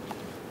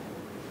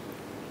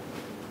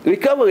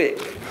recovery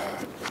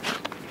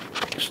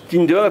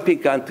in developing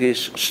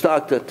countries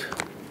started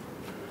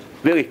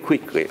very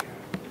quickly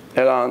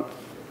around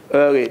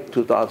early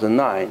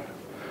 2009,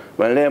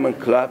 when Lehman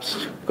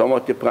collapsed,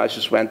 commodity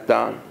prices went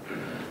down,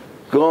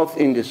 growth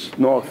in the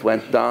North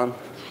went down,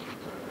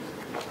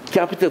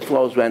 capital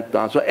flows went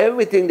down. So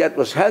everything that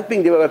was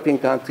helping developing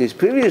countries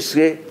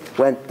previously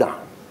went down.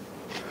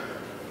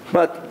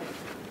 But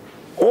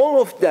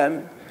all of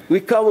them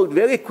recovered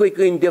very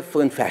quickly in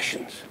different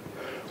fashions.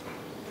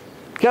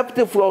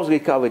 Capital flows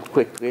recovered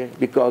quickly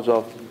because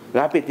of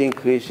rapid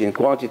increase in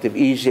quantitative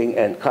easing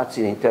and cuts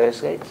in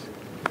interest rates.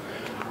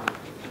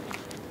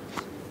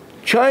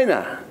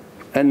 China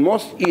and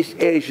most East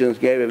Asians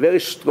gave a very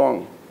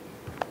strong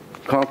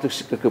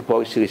counter-cyclical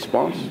policy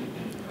response,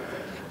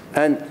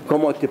 and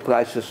commodity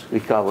prices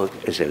recovered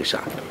as a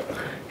result.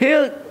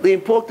 Here, the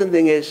important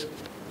thing is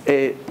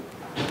the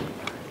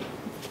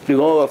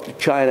role of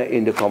China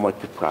in the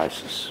commodity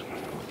prices.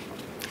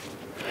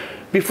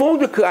 Before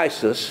the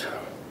crisis,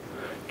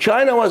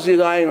 China was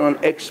relying on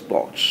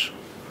exports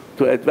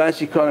to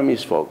advanced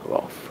economies for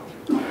growth.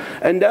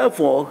 And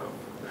therefore,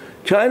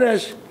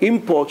 China's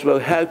imports were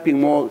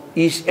helping more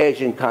East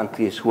Asian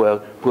countries who were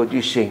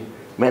producing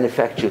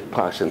manufactured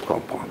parts and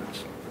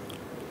components.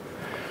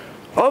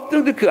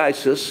 After the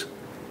crisis,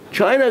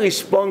 China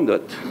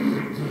responded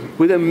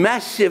with a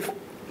massive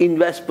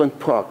investment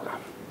program,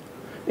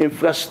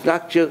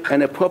 infrastructure,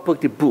 and a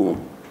property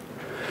boom,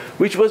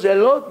 which was a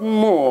lot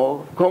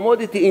more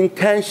commodity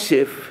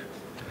intensive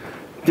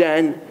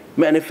than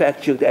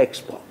manufactured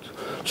exports.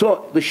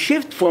 So the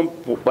shift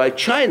by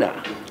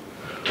China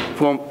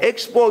from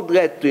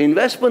export-led to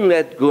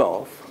investment-led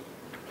growth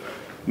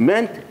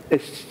meant a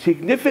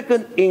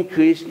significant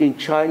increase in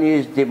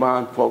Chinese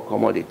demand for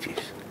commodities.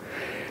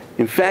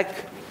 In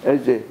fact,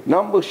 as the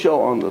numbers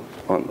show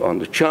on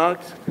the chart,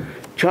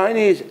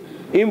 Chinese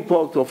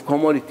import of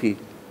commodity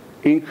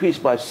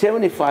increased by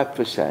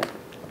 75%,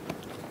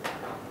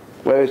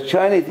 whereas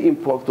Chinese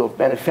import of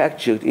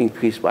manufactured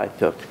increased by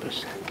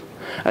 30%.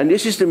 And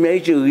this is the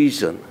major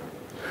reason.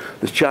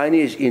 The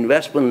Chinese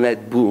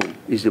investment-led boom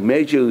is the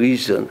major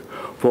reason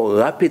for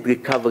rapid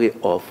recovery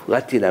of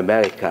Latin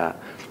America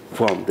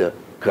from the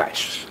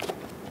crisis.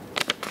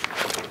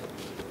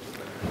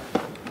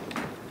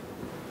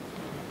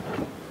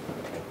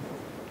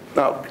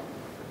 Now,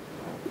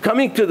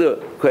 coming to the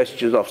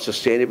questions of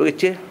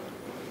sustainability,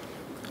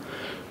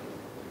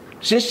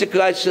 since the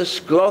crisis,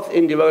 growth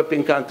in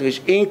developing countries,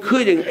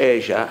 including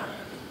Asia,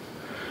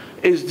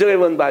 is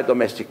driven by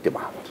domestic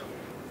demand.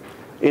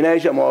 In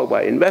Asia, more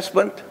by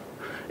investment.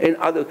 In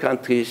other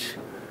countries,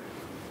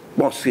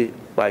 mostly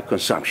by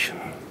consumption.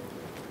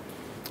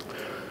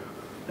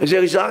 As a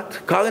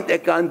result, current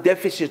account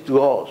deficit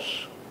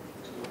rose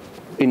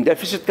in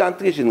deficit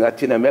countries in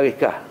Latin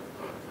America,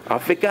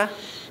 Africa,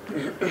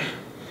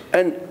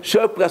 and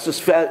surpluses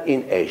fell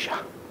in Asia.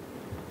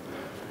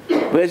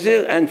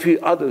 Brazil and few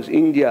others,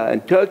 India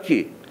and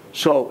Turkey,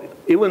 saw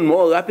even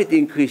more rapid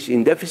increase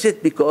in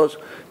deficit because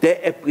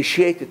they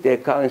appreciated their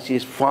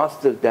currencies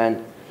faster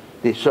than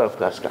the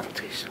surplus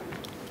countries.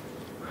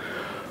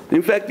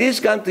 In fact, these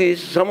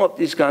countries, some of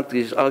these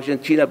countries,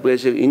 Argentina,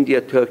 Brazil,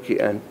 India, Turkey,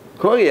 and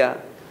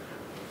Korea,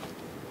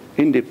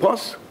 in the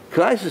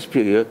post-crisis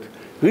period,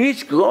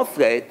 reached growth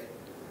rate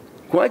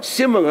quite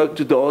similar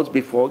to those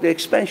before the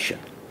expansion,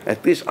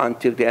 at least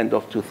until the end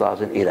of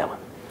 2011.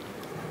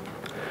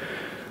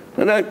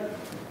 And now,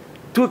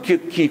 two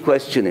key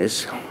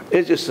questions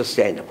is it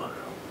sustainable?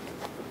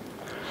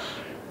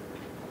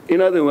 In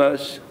other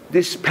words,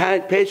 this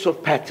pace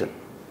of pattern,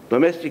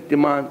 domestic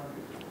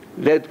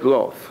demand-led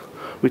growth,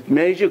 with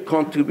major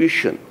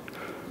contribution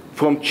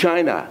from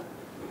China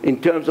in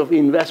terms of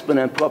investment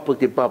and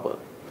property bubble,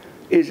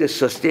 is it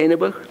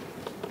sustainable?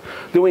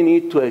 Do we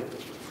need to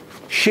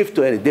shift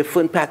to a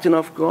different pattern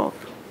of growth?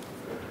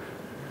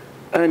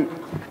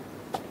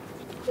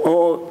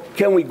 Or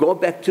can we go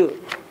back to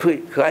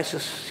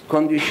pre-crisis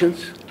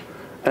conditions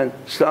and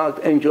start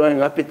enjoying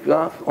rapid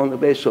growth on the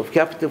basis of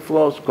capital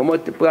flows,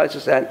 commodity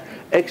prices, and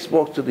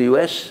exports to the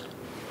US?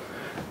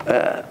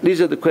 These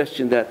are the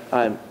questions that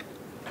I'm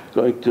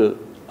going to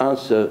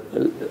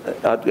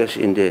address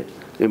in the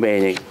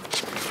remaining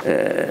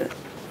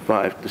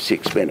 5 to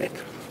 6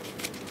 minutes.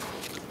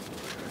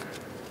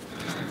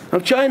 Now,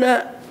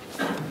 China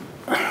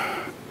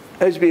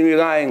has been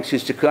relying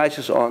since the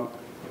crisis on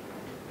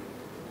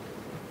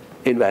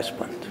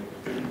investment.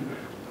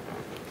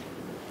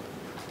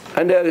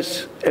 And there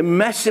is a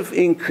massive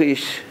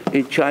increase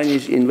in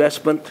Chinese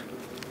investment,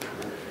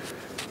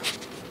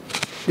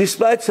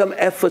 despite some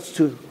efforts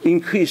to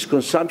increase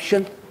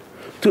consumption.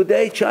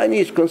 Today,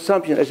 Chinese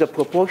consumption as a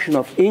proportion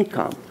of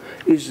income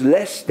is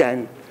less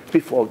than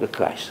before the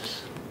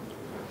crisis,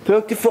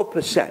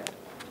 34%.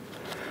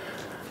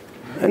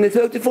 And the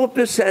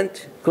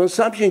 34%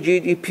 consumption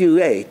GDP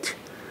rate,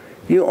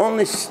 you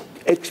only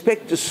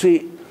expect to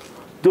see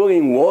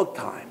during war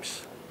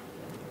times.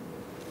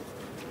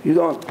 You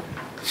don't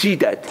see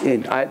that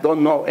I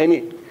don't know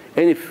any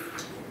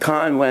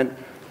time when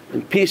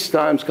in peace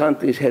times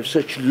countries have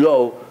such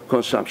low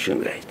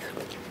consumption rate.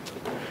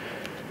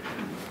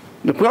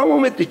 The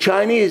problem with the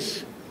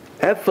Chinese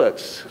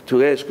efforts to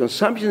raise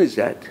consumption is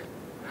that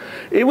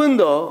even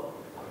though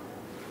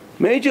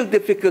major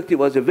difficulty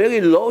was a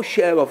very low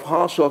share of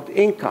household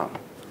income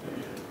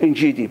in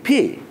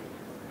GDP,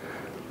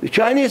 the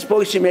Chinese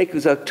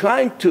policymakers are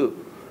trying to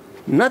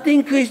not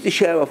increase the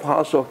share of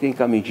household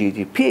income in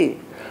GDP,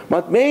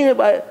 but mainly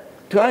by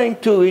trying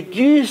to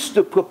reduce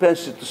the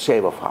propensity to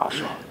save of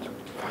household.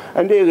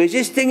 And they're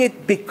resisting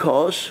it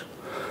because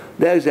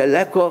there is a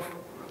lack of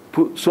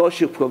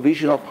social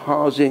provision of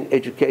housing,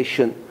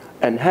 education,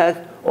 and health,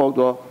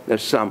 although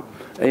there's some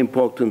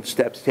important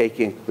steps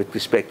taken with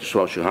respect to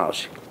social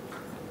housing.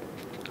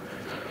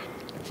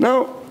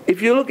 Now,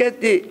 if you look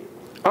at the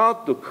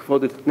outlook for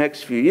the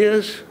next few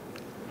years,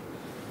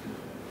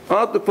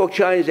 outlook for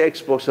Chinese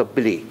exports are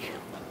bleak.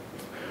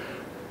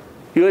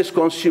 US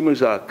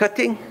consumers are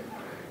cutting.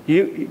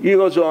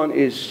 Eurozone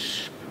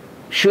is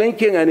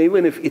shrinking, and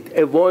even if it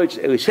avoids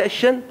a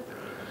recession,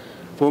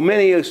 for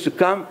many years to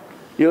come,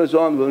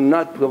 Eurozone will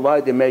not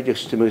provide a major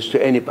stimulus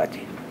to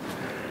anybody.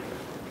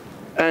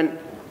 And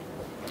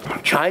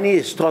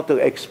Chinese total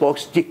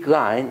exports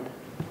declined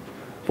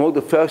for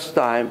the first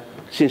time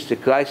since the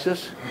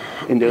crisis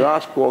in the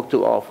last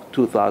quarter of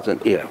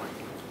 2011.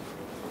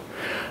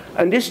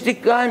 And this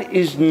decline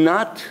is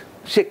not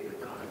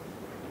cyclical,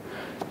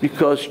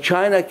 because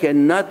China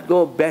cannot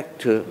go back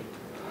to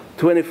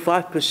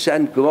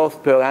 25%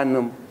 growth per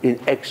annum in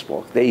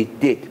export they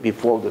did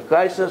before the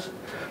crisis.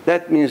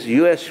 That means the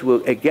US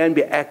will again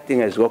be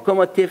acting as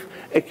locomotive,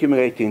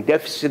 accumulating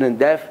deficit and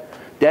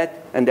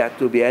debt, and that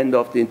will be the end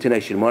of the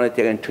international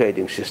monetary and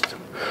trading system.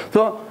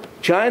 So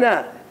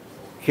China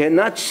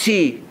cannot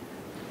see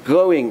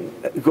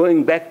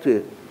going back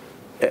to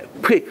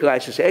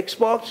pre-crisis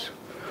exports,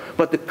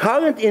 but the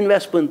current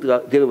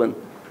investment-driven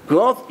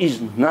growth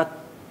is not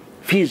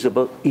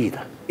feasible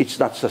either. It's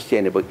not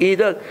sustainable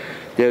either.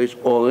 There is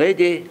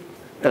already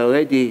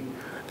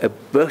a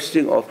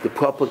bursting of the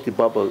property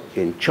bubble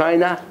in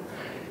China.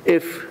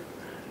 If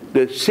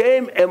the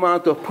same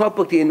amount of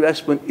property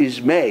investment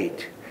is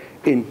made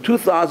in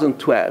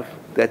 2012,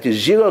 that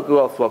is zero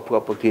growth for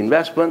property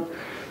investment,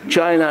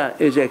 China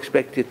is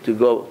expected to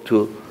go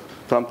to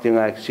something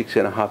like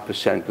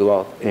 6.5%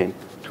 growth in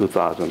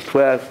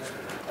 2012.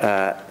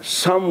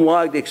 Some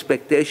wide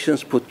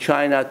expectations put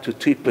China to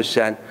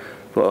 3%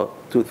 for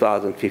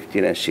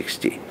 2015 and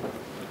 16.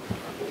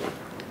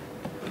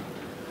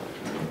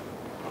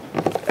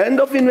 End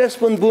of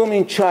investment boom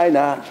in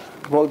China,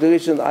 for the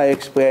reason I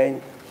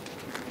explained,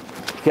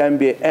 can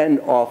be end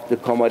of the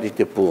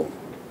commodity boom.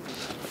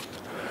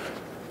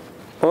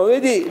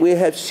 Already we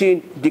have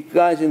seen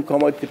declines in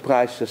commodity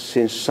prices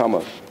since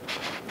summer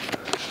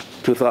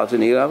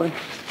 2011,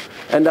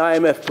 and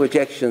IMF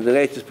projections, the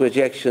latest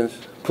projections,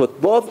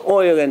 put both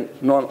oil and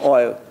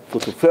non-oil to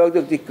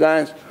further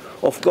declines.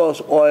 Of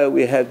course, oil,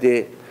 we have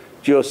the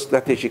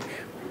geostrategic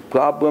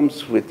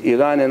problems with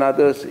Iran and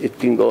others. It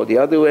can go the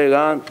other way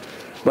around.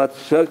 But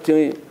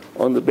certainly,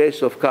 on the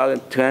basis of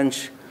current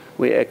trends,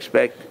 we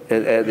expect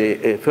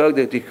the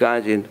further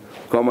declines in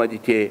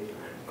commodity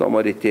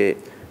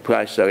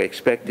prices are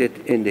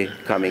expected in the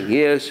coming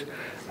years.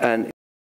 And